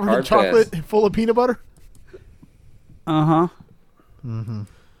 Because it's covered in Hard chocolate pass. and full of peanut butter? Uh huh.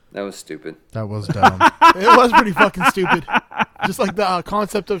 That was stupid. That was dumb. It was pretty fucking stupid. Just like the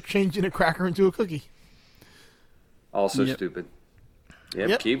concept of changing a cracker into a cookie. Also Yep. stupid. Yep.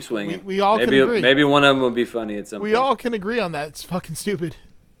 Yep. Keep swinging. We all can maybe agree. maybe one of them will be funny at some We point. all can agree on that. It's fucking stupid.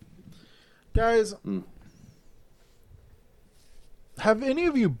 Guys, have any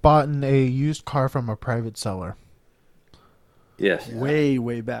of you bought a used car from a private seller? Yes. Way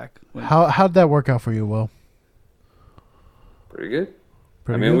back. How'd that work out for you, Will? Pretty good.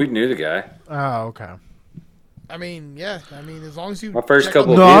 Pretty I mean, good? we knew the guy. Oh, okay. I mean, yeah. I mean, as long as you. My first check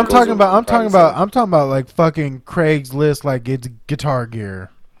couple out No, of I'm vehicles talking were about. I'm talking private about. I'm talking about like fucking Craigslist, like it's Guitar Gear.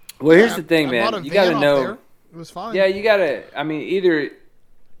 Well, here's the- the thing, I man. bought a You van got to off know. there. It was fine. Yeah, you got to. I mean, either.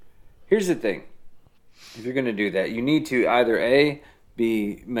 Here's the thing. If you're going to do that, you need to either A,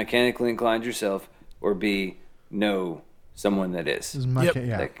 be mechanically inclined yourself, or B, know someone that is. This is my Yep.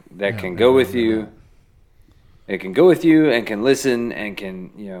 yeah. That Yeah, can yeah, go yeah, with yeah, you. It can go with you and can listen and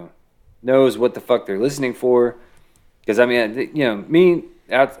can, knows what the fuck they're listening for. Because, I mean, me,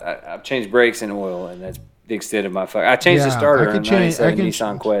 I've changed brakes and oil, and that's the extent of my fuck. I changed the Yeah, starter I on can a change- I 97 can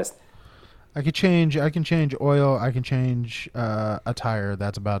Nissan ch- Quest. I can change oil. I can change a tire.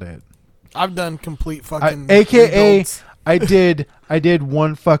 That's about it. I've done complete fucking. AKA, rebuilds. I did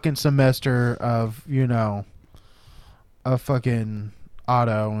one fucking semester of a fucking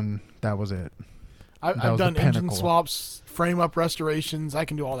auto, and that was it. that I've was done the engine pinnacle. swaps, frame up restorations. I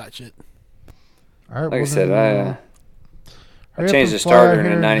can do all that shit. All right. Like I well said, then, I hurry up changed and the fly starter in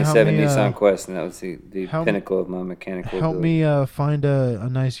here a and help 97 me, Nissan Quest, and that was the help- pinnacle of my mechanical help ability. me find a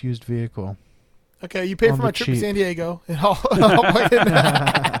nice used vehicle. Okay, you pay On for the my trip to cheap. San Diego, and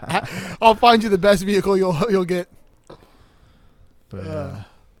I'll find you the best vehicle you'll get. But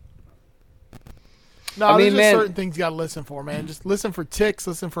No, I there's mean, just man- certain things you gotta listen for, man. Just listen for ticks,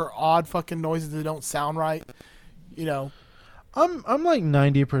 listen for odd fucking noises that don't sound right. You know, I'm like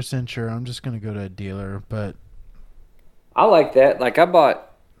 90% sure I'm just gonna go to a dealer, but I like that. Like I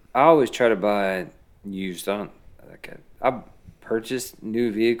always try to buy used. I purchased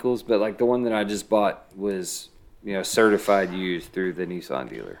new vehicles, but like the one that I just bought was, certified used through the Nissan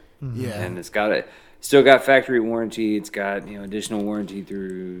dealer. yeah, And it's still got factory warranty. It's got, additional warranty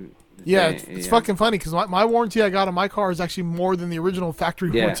through. the yeah. thing, It's fucking funny because my warranty I got on my car is actually more than the original factory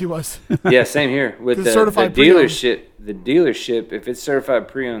Yeah. warranty was. Yeah, same here with 'Cause the certified pre-owned. dealership. The dealership, if it's certified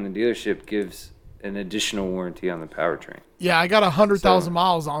pre-owned, the dealership gives an additional warranty on the powertrain. Yeah, I got 100,000 So-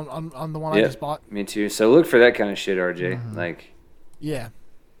 miles on the one I Yeah, just bought. me too. So look for that kind of shit, RJ. Mm-hmm. Like Yeah,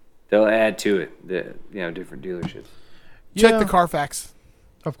 they'll add to it. The different dealerships. check Yeah. the Carfax.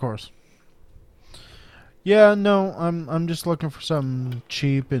 of course. Yeah, no, I'm just looking for something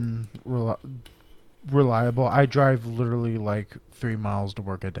cheap and reliable. I drive literally like 3 miles to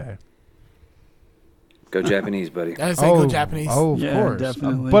work a day. Go Japanese, buddy. I say go Japanese. Oh, of Yeah, course.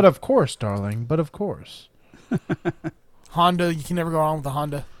 definitely. But of course, darling. But of course. Honda, you can never go wrong with a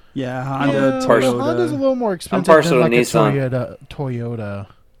Honda. Yeah, Honda, Yeah, partial- Toyota. Honda's a little more expensive partial than to like Nissan. a Toyota.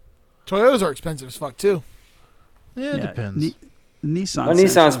 Toyotas are expensive as fuck too. Yeah, it Yeah, depends. Nissan.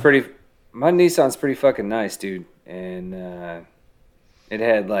 My Nissan's pretty fucking nice, dude. And it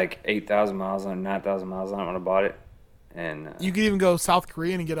had like 8,000 miles on it, 9,000 miles on it when I bought it. And You could even go South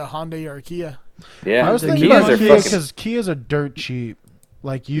Korea and get a Honda or a Kia. yeah, I was the thinking Kias about are Kia fucking. because Kias are dirt cheap.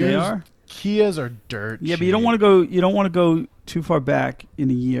 Like They used are. Kias are dirt. Yeah, cheap. but you don't want to go. You don't want to go too far back in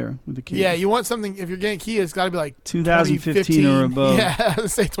a year with the Kia. Yeah, you want something. If you're getting Kia, it's got to be like 2015 or above. Yeah,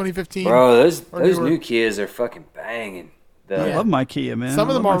 let's say 2015. Bro, those Or those newer. new Kias are fucking banging. I Yeah. love my Kia, man. Some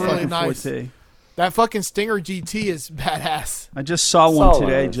of I them love are my really fucking nice. Forte. That fucking Stinger GT is badass. I just saw one Saw one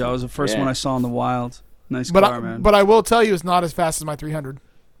today, of those. Joe. It was the first Yeah. one I saw in the wild. Nice But car, man. but I will tell you, it's not as fast as my 300.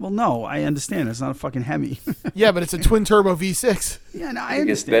 well, no, I understand. It's not a fucking Hemi. Yeah, but it's a twin turbo V6. yeah, no, I It gets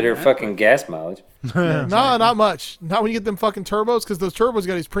understand. better that, fucking gas mileage. No, not much. Not when you get them fucking turbos, because those turbos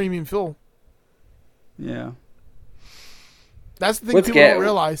got these premium fuel. but- Yeah. That's the thing What's people ga- don't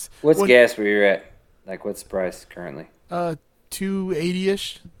realize. What's When- gas where you're at? Like, what's the price currently?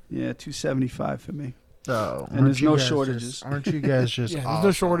 280-ish. Yeah, 275 for me. Oh, And there's aren't you no guys shortages. just- aren't you guys just? Yeah, there's no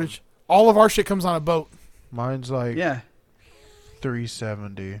awesome? shortage. All of our shit comes on a boat. Mine's like Yeah.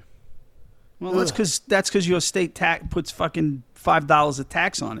 $370. Well, that's because your state tax puts fucking $5 of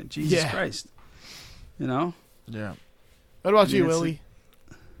tax on it. Jesus Yeah. Christ. You know? Yeah. What about I mean, you, it's Willie?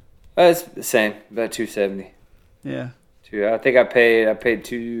 It's the same, about 270. Yeah. I think I paid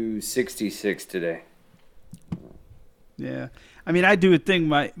 266 today. Yeah. I mean, I do a thing.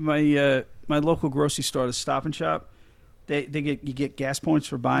 My local grocery store, the Stop and Shop, you get gas points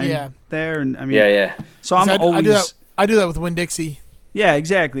for buying Yeah. there, and I mean, Yeah. So I'm always I do that with Winn-Dixie. yeah,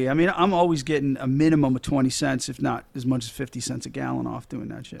 exactly. I mean, I'm always getting a minimum of 20 cents, if not as much as 50 cents a gallon off doing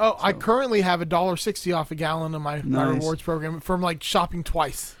that shit. Oh, I So currently have $1.60 off a gallon in my Nice. rewards program from like shopping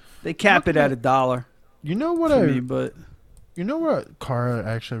twice. they cap it at $1 You know what for me, but You know what car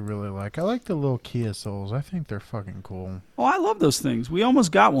I actually really like? I like the little Kia Souls. I think they're fucking cool. oh, I love those things. We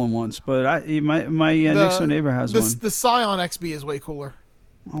almost got one once, but my next door neighbor has one. The Scion XB is way cooler.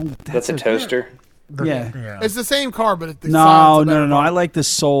 Oh, That's a toaster. Yeah. It's the same car, but the No. Scion's a better car. I like the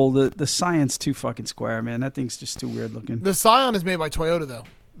Soul. The Science too fucking square, man. That thing's just too weird looking. The Scion is made by Toyota, though.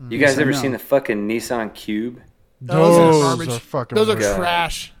 You guys Yes, I ever know. seen the fucking Nissan Cube? Those are Those garbage. are fucking Those are weird.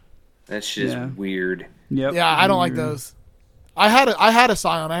 trash. That shit is Yeah. weird. Yep. Yeah, I don't like Weird. those. I had a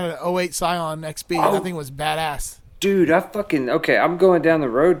Scion. I had an 08 Scion XB. Oh. That thing was badass. Dude, okay, I'm going down the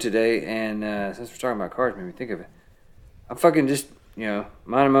road today, and since we're talking about cars, made me think of it. I'm fucking just,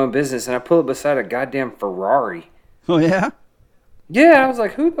 minding my own business, and I pull up beside a goddamn Ferrari. Oh yeah. Yeah, I was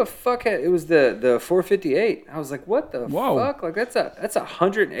like, who the fuck it was the 458. I was like, what the Whoa. fuck? Like that's a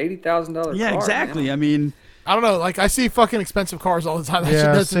 $180,000 Yeah, car, exactly. man. I mean, I don't know. Like I see fucking expensive cars all the time. That shit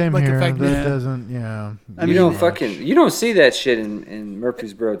Yeah, doesn't same like here. affect me. That doesn't. Yeah. I You mean, don't see that shit in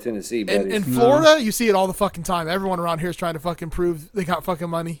Murfreesboro, Tennessee, buddy. In Florida, you see it all the fucking time. Everyone around here is trying to fucking prove they got fucking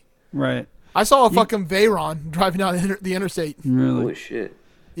money. right. I saw a fucking Veyron driving down the interstate. Really. Holy shit.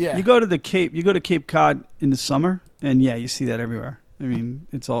 Yeah. You go to Cape Cod in the summer, and yeah, you see that everywhere. I mean,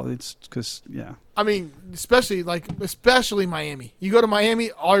 it's because yeah. I mean, especially Miami. You go to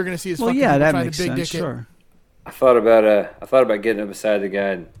Miami, all you're gonna see is Well, fucking yeah, people that trying makes to big sense. dick it. Sure. I thought about getting up beside the guy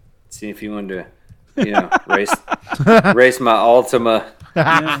and seeing if he wanted to, race my Altima.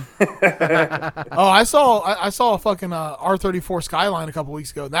 Yeah. Oh, I saw a fucking R34 Skyline a couple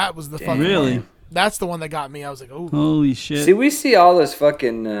weeks ago. That was the fucking Really? one. That's the one that got me. I was like, oh, Holy shit. See, we see all this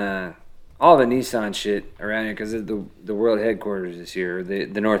fucking all the Nissan shit around here because the world headquarters this year, the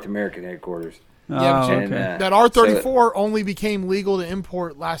North American headquarters. Yeah, Oh, but And, okay. that R34 only became legal to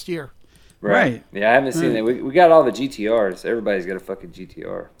import last year. Right. Yeah, I haven't seen that. We got all the GTRs. Everybody's got a fucking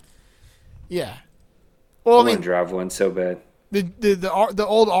GTR. Yeah. Well, I I want mean, to drive one so bad. the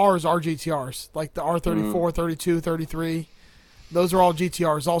old R's are GTRs, like the R34, 32, 33. Those are all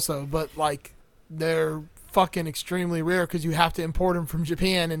GTRs also, but like they're fucking extremely rare because you have to import them from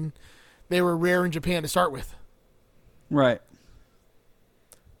Japan, and they were rare in Japan to start with. Right.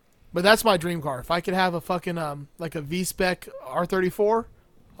 But that's my dream car. If I could have a fucking like a V-spec R34,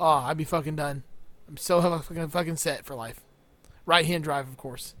 I'd be fucking done. I'm so fucking set for life. Right-hand drive, of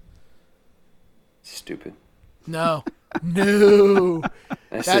course. Stupid. No. No.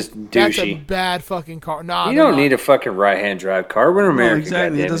 That's That's just a douchey. bad fucking car. Nah, You they're don't not. need a fucking right-hand drive car. We're in No, America.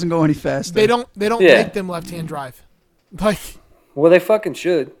 exactly. It goddammit. doesn't go any faster. They don't Yeah. make them left-hand drive. Like Well, they fucking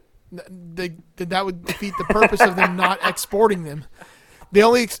should. that would defeat the purpose of them not exporting them. They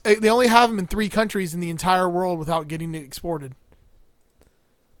only have them in 3 countries in the entire world without getting it exported.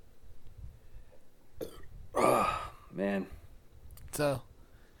 Man, So,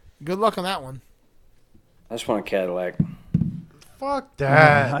 good luck on that one. I just want a Cadillac. Fuck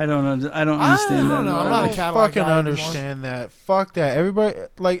that. I don't understand I that. don't know. at all. I'm not a I Cadillac fucking guy anymore. understand that. Fuck that. Everybody,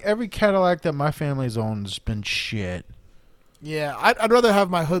 like every Cadillac that my family's owned has been shit. Yeah, I'd rather have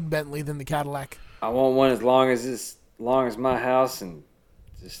my hood Bentley than the Cadillac. I want one as long as my house and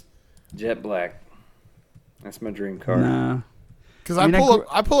just jet black. That's my dream car. Nah. Because I I, mean,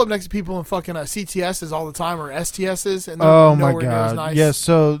 I pull up next to people in fucking CTSs all the time or STSs, and they're Oh my nowhere near as god. nice. Yes.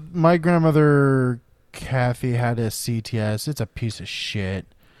 So my grandmother Kathy had a CTS. It's a piece of shit.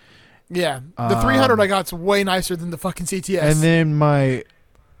 Yeah, the 300 I got's way nicer than the fucking CTS. And then my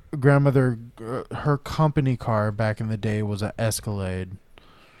grandmother, her company car back in the day was an Escalade.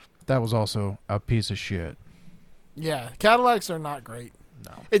 That was also a piece of shit. yeah, Cadillacs are not great.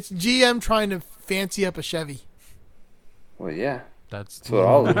 No. It's GM trying to fancy up a Chevy. Well, yeah. That's what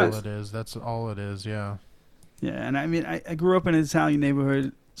all it all is. it is. That's all it is. Yeah. Yeah, and I mean, I grew up in an Italian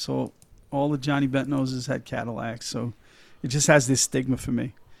neighborhood, so all the Johnny Bentonoses had Cadillacs, so it just has this stigma for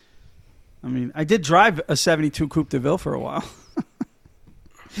me. I mean, I did drive a 72 Coupe de Ville for a while.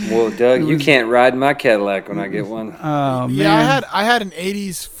 Well, Doug, you can't ride my Cadillac when I get one. Oh man. Yeah, I had an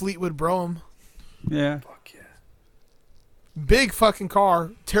 '80s Fleetwood Brougham, Yeah. Fuck yeah. big fucking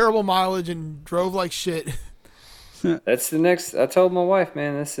car, terrible mileage, and drove like shit. That's the next. I told my wife,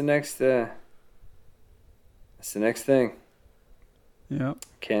 man, that's the next. That's the next thing. Yeah.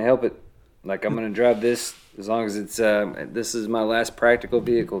 Can't help it. Like I'm gonna drive this as long as it's. This is my last practical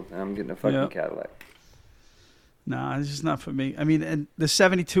vehicle. I'm getting a fucking Yep. Cadillac. Nah, it's just not for me. I mean, and the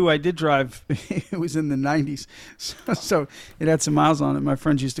 72 I did drive, it was in the 90s. So it had some miles on it. My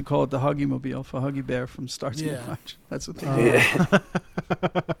friends used to call it the Huggy Mobile for Huggy Bear from Starsky and Yeah. Hutch. That's what they did.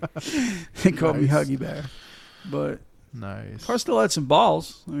 They called me Nice. Huggy Bear. But Nice. car still had some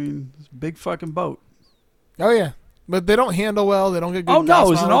balls. I mean, it's a big fucking boat. Oh yeah, but they don't handle well. They don't get good. Oh, gas no, it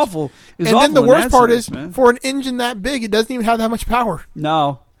was an mileage. awful. It was And then awful the in worst that part sense, is, man. for an engine that big, it doesn't even have that much power.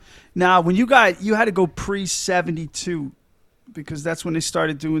 No. Now, when you had to go pre-72 because that's when they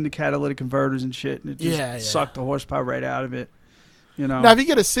started doing the catalytic converters and shit, and it just Yeah, yeah. sucked the horsepower right out of it. You know. Now, if you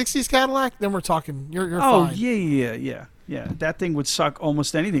get a '60s Cadillac, then we're talking. You're Oh fine. yeah. That thing would suck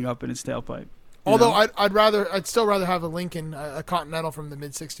almost anything up in its tailpipe. you Although know? I'd still rather have a Lincoln, a Continental from the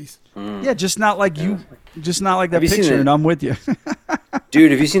mid '60s. Yeah, just not like you, just not like that Have you seen picture. it? And I'm with you.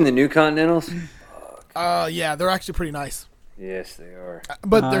 Dude, have you seen the new Continentals? Yeah, they're actually pretty nice, Yes, they are.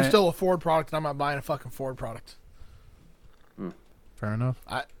 but they're Alright. still a Ford product, and I'm not buying a fucking Ford product. Fair enough.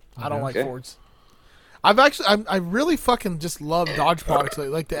 I don't like Okay. Fords. I really fucking just love Dodge products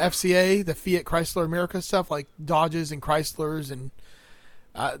like the FCA, the Fiat Chrysler America stuff, like Dodges and Chryslers, and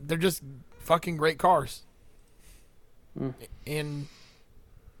they're just fucking great cars, and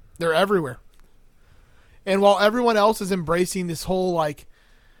they're everywhere. And while everyone else is embracing this whole like,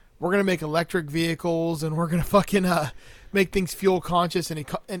 we're gonna make electric vehicles and we're gonna fucking make things fuel conscious and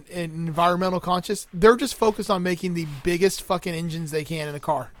environmental conscious, they're just focused on making the biggest fucking engines they can in a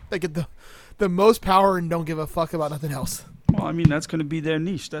car. They get the most power and don't give a fuck about nothing else. Well, I mean, that's going to be their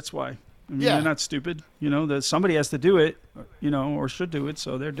niche. That's why. I mean, Yeah. they're not stupid. You know, that somebody has to do it. You know, or should do it,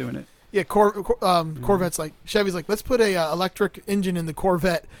 so they're doing it. Yeah, Corvette's like, Chevy's like, let's put a electric engine in the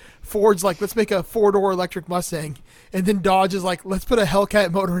Corvette. Ford's like, let's make a 4-door electric Mustang. And then Dodge is like, let's put a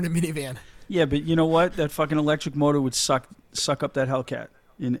Hellcat motor in a minivan. Yeah, but you know what? That fucking electric motor would suck up that Hellcat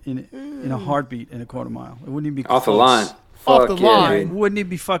in a heartbeat in a quarter mile. It wouldn't even be Off the close. line. Off Fuck the yeah, line. dude. Wouldn't it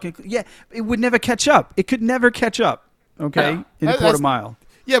be fucking? Yeah, it would never catch up. It could never catch up. Okay, No. in a quarter mile.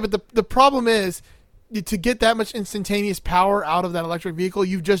 Yeah, but the problem is, to get that much instantaneous power out of that electric vehicle,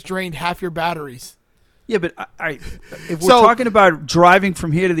 you've just drained half your batteries. Yeah, but if we're So- talking about driving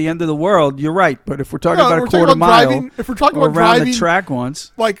from here to the end of the world, you're right. But if we're talking No, about we're a talking quarter about mile, driving- if we're talking or about around driving- the track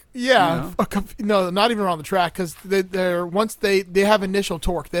once, Like, yeah, You no, not even around the track, because they're once they have initial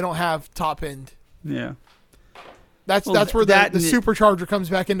torque, they don't have top end. yeah. That's Well, that's where that the and it- supercharger comes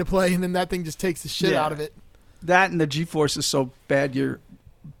back into play, and then that thing just takes the shit Yeah. out of it. That and the G-force is so bad, your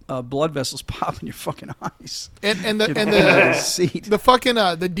blood vessels pop in your fucking eyes. And the Get and out of the seat. the fucking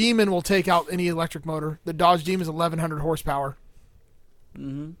the Demon will take out any electric motor. The Dodge Demon is 1,100 horsepower.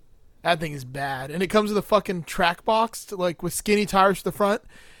 Mm-hmm. That thing is bad, and it comes with a fucking track box, like with skinny tires to the front.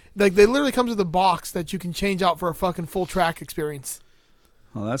 Like they literally comes with a box that you can change out for a fucking full track experience.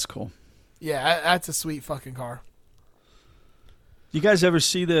 Oh, that's cool. Yeah, that's a sweet fucking car. You guys ever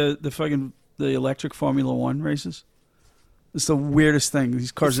see the electric Formula One races? It's the weirdest thing.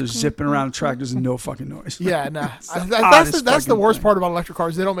 These cars are zipping around the track. There's no fucking noise. Yeah, nah. oddest That's the fucking worst thing. part about electric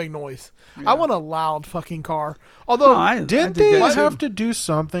cars. They don't make noise. I want a loud fucking car. Although, No, I Didn't dig they that have too. to do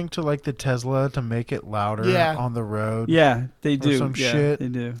something to like the Tesla to make it louder Yeah. on the road? Yeah, they do. some yeah, shit. They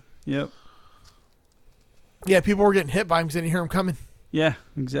do. Yep. yeah, people were getting hit by them because they didn't hear them coming. Yeah.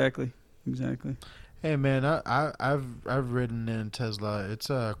 Exactly. Hey man, I've ridden in Tesla. It's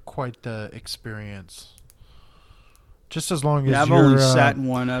quite the experience. Just as long as Yeah, I've you're only sat in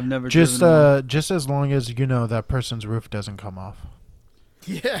one. I've never just driven one. just as long as you know that person's roof doesn't come off.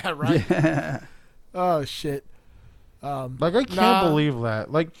 Yeah, right. Yeah. Oh shit. Like I can't Nah. believe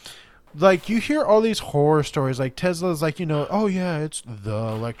that. Like you hear all these horror stories. Like Tesla's like, oh yeah, it's the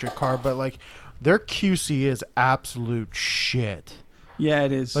electric car, but like their QC is absolute shit. Yeah,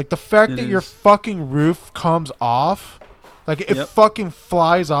 it is. Like the fact It that your is. fucking roof comes off, like it Yep. fucking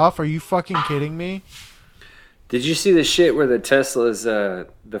flies off. Are you fucking kidding me? Did you see the shit where the Tesla's the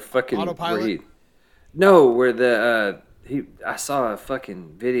fucking Autopilot? where I saw a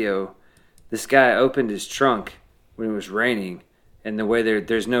fucking video. This guy opened his trunk when it was raining, and the way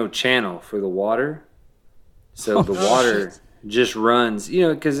there's no channel for the water, so the water just runs.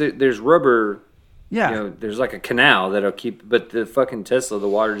 Because there's rubber. yeah. There's like a canal that'll keep, but the fucking Tesla, the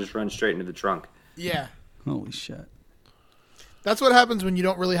water just runs straight into the trunk. Yeah. Holy shit. That's what happens when you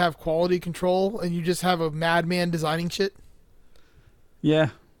don't really have quality control and you just have a madman designing shit. Yeah.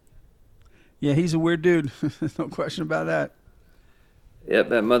 Yeah, he's a weird dude. No question about that. Yep,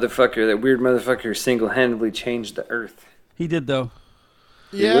 that weird motherfucker single-handedly changed the earth. He did, though.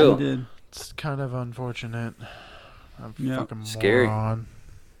 Yeah. will. He did. It's kind of unfortunate. I'm Yeah. fucking Scary. moron.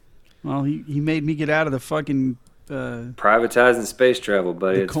 Well, he made me get out of the fucking Privatizing space travel,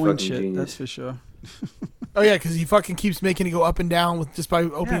 buddy. the It's coin fucking shit. genius. That's for sure. Oh yeah, because he fucking keeps making it go up and down with just by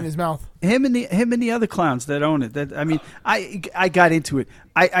opening his mouth. Him and the other clowns that own it. That I mean, I got into it.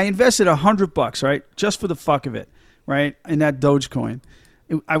 I invested $100, right, just for the fuck of it, right, in that Dogecoin.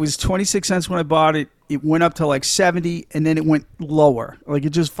 I was 26 cents when I bought it. It went up to like 70, and then it went lower. Like it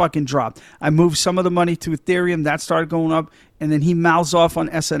just fucking dropped. I moved some of the money to Ethereum. That started going up, and then he mouths off on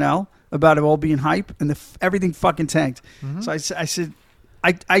SNL about it all being hype, and everything fucking tanked. So I said.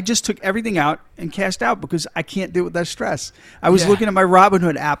 I just took everything out and cashed out because I can't deal with that stress. I was looking at my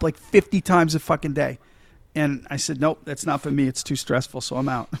Robinhood app like 50 times a fucking day. And I said, nope, that's not for me. It's too stressful, so I'm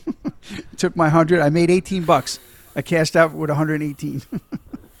out. Took my 100. I made $18. I cashed out with 118.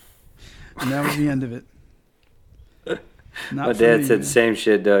 And that was the end of it. My dad said the same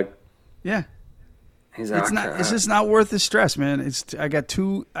shit, Doug. Yeah. He's like, It's just not worth the stress, man.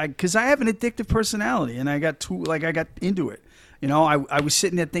 Because I have an addictive personality, and I got into it. You know, I was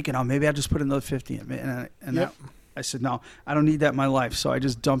sitting there thinking, oh, maybe I'll just put another 50 in. And I said, no, I don't need that in my life. So I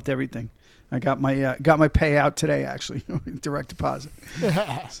just dumped everything. I got my payout today, actually, direct deposit.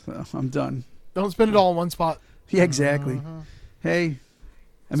 So I'm done. Don't spend it all in one spot. Yeah, exactly. Hey,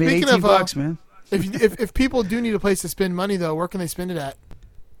 I made Speaking $18, of, man. If people do need a place to spend money, though, where can they spend it at?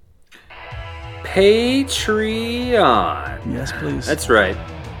 Patreon. Yes, please. That's right.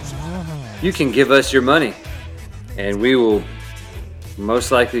 You can give us your money, and we will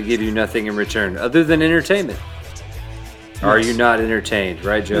most likely give you nothing in return other than entertainment. Are you not entertained,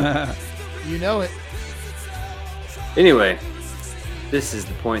 right, Joe? You know it. Anyway, this is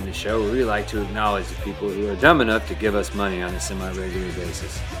the point in the show where we like to acknowledge the people who are dumb enough to give us money on a semi-regular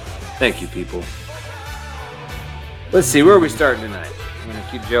basis. Thank you, people. Let's see, where are we starting tonight? I'm going to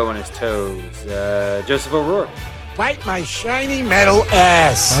keep Joe on his toes. Joseph O'Rourke. Bite my shiny metal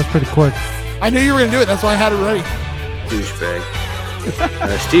ass. That was pretty quick. I knew you were going to do it. That's why I had it ready.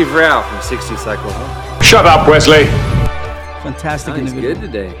 Douchebag. Steve Rao from 60 Cycle Home. Shut up, Wesley. Fantastic He's individual.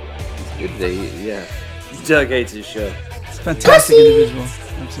 good today. He's good today. Yeah. Doug hates his show. Fantastic individual.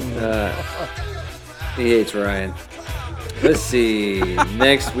 Absolutely. He hates Ryan. Let's see.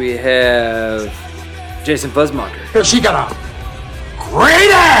 Next we have Jason Fuzzmonger. She got a great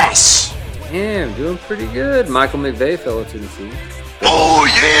ass. Yeah, I'm doing pretty good. Michael McVeigh, fellow Tennessee. Oh,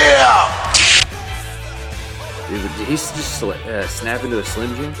 yeah! Dude, did he just snap into a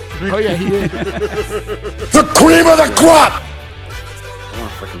Slim Jim? Oh, yeah, he did. The cream of the crop. I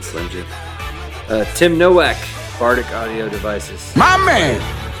want a fucking Slim Jim. Tim Nowak, Bardic Audio Devices. My man.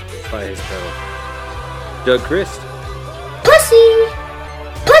 By his fellow. Doug Christ. Pussy!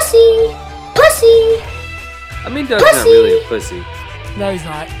 Pussy! Pussy! I mean, Doug's not really a pussy. No, he's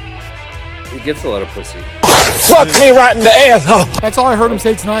not. He gets a lot of pussy. Fuck me right in the ass. That's all I heard him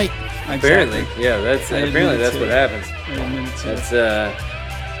say tonight. Apparently. Yeah, that's didn't that's mean what to. happens. I didn't mean to. That's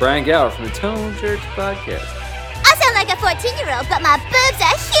Brian Gower from the Tone Church Podcast. I sound like a 14-year-old, but my boobs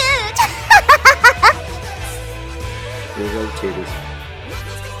are huge! Here's those titties.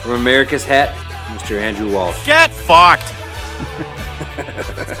 From America's Hat, Mr. Andrew Walsh. Get fucked.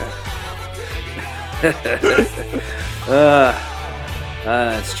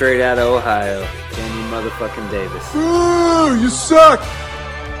 Straight out of Ohio, Jamie motherfucking Davis. Ooh, you suck.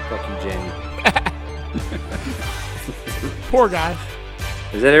 Fucking Jamie. Poor guy.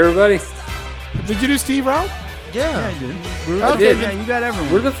 Is that everybody? Did you do Steve Rao? Yeah, I did. I did. Yeah, you got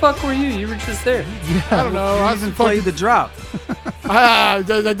everyone. Where the fuck were you? You were just there. I don't know. I was even played fucking, the drop. I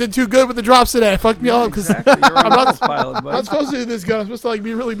did too good with the drops today. Fucked me up because Exactly. You're on I'm not- autopilot, I'm buddy. not supposed to do this, guy. I'm supposed to like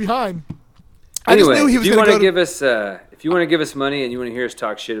be really behind. I just Anyway, knew he if was you going want to to go give us, if you want to give us money and you want to hear us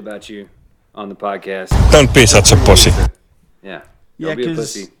talk shit about you on the podcast, Don't be such a pussy. yeah, Yeah, don't be a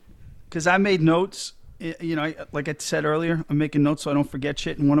pussy. because I made notes. You know, like I said earlier, I'm making notes so I don't forget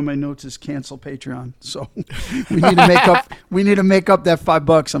shit. And one of my notes is cancel Patreon. So we need to make up. We need to make up that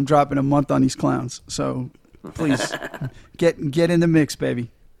 $5 I'm dropping a month on these clowns. So please get in the mix, baby.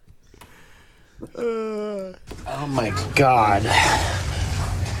 Oh my God.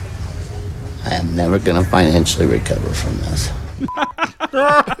 I am never going to financially recover from this.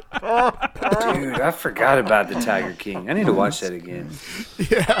 Dude, I forgot about the Tiger King. I need to watch that again.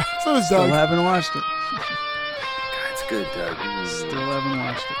 Yeah, so is Still Doug. haven't watched it. God, it's good, Doug. Still haven't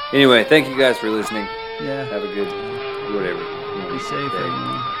watched it. Anyway, thank you guys for listening. Yeah. Have a good, whatever. safe,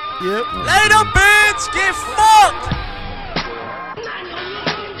 everyone. Yep. Later, bitch! Get fucked!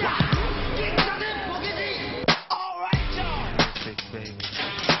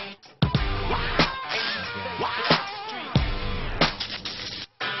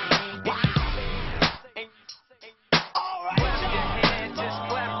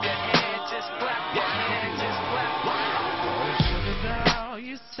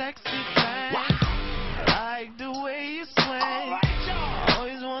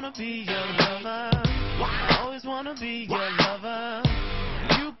 Be your lover.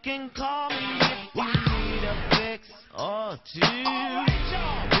 You can call me if you need a fix or two.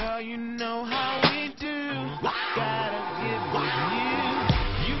 Girl, you know how we do. Gotta get with you.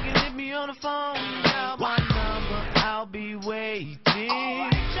 You can hit me on the phone, now my number, I'll be waiting.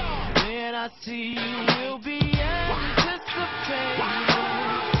 When I see you, we'll be anticipating.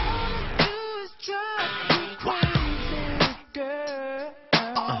 Do is drive me crazy, girl.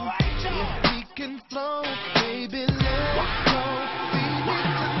 If we can flow, baby, let's go. Feed me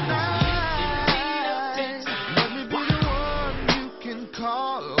tonight. Let me be the one you can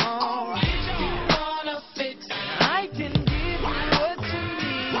call on. If you wanna fix, I can give you what you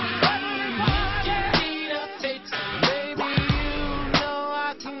need. If you need a fix, baby, you know I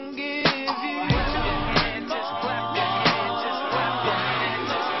can give you. Put your hands, just clap your hands, just clap your hands,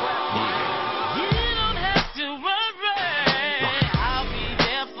 just clap your hands. You don't have to worry, I'll be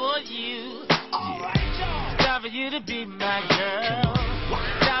there for you. Time for you to be my girl.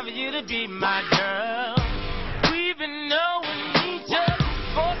 Time for you to be my girl. We've been knowing each other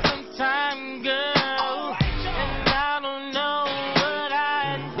for some time, girl. And I don't know what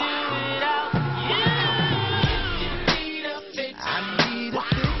I'd do without you. You need a fix. I need a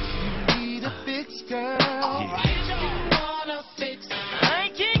fix. You need a fix, girl. If you want a fix, I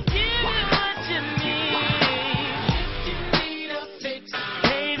can give you what you need. If you need a fix,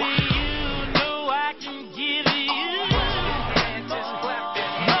 baby, you know I can give you. Just clap your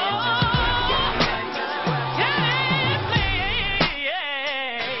hands.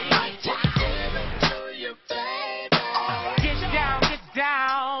 Get down, get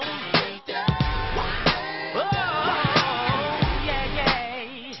down. Oh, yeah,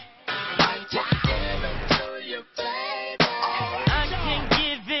 yeah. I can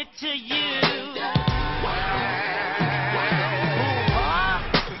give it to you.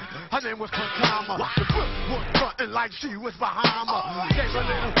 Her name was Katama. The foot was frontin' like she was Bahama. Gave a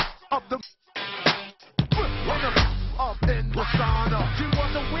little up the up in the sauna. She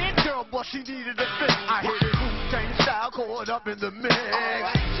was a weird girl, but she needed a fix. I hit it Wu-Tang style, caught up in the mix.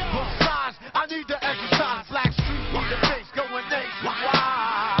 Besides, I need to exercise. Black Street need a fix, going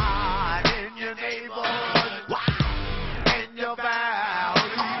nationwide in your neighborhood, in your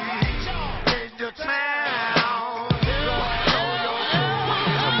valley, in your town.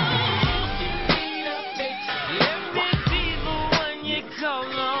 Let me be the one you call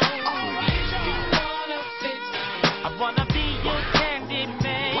on. I wanna be your candy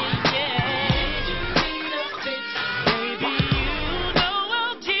man, yeah. Baby, you know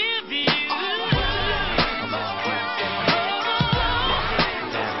I'll give you.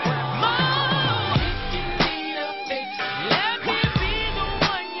 Let me be the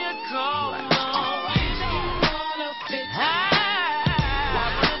one you call on. I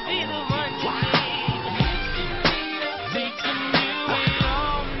wanna be the one you need. We can do it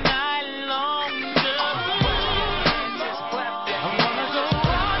all night long, girl. I wanna go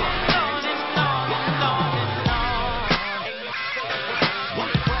on and on and on and on and on.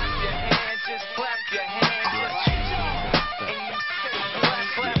 Clap your hands, just clap your hands. Clap your hands,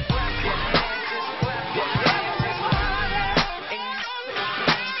 just clap your hands.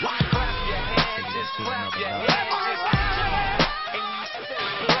 Clap your hands, just clap your hands.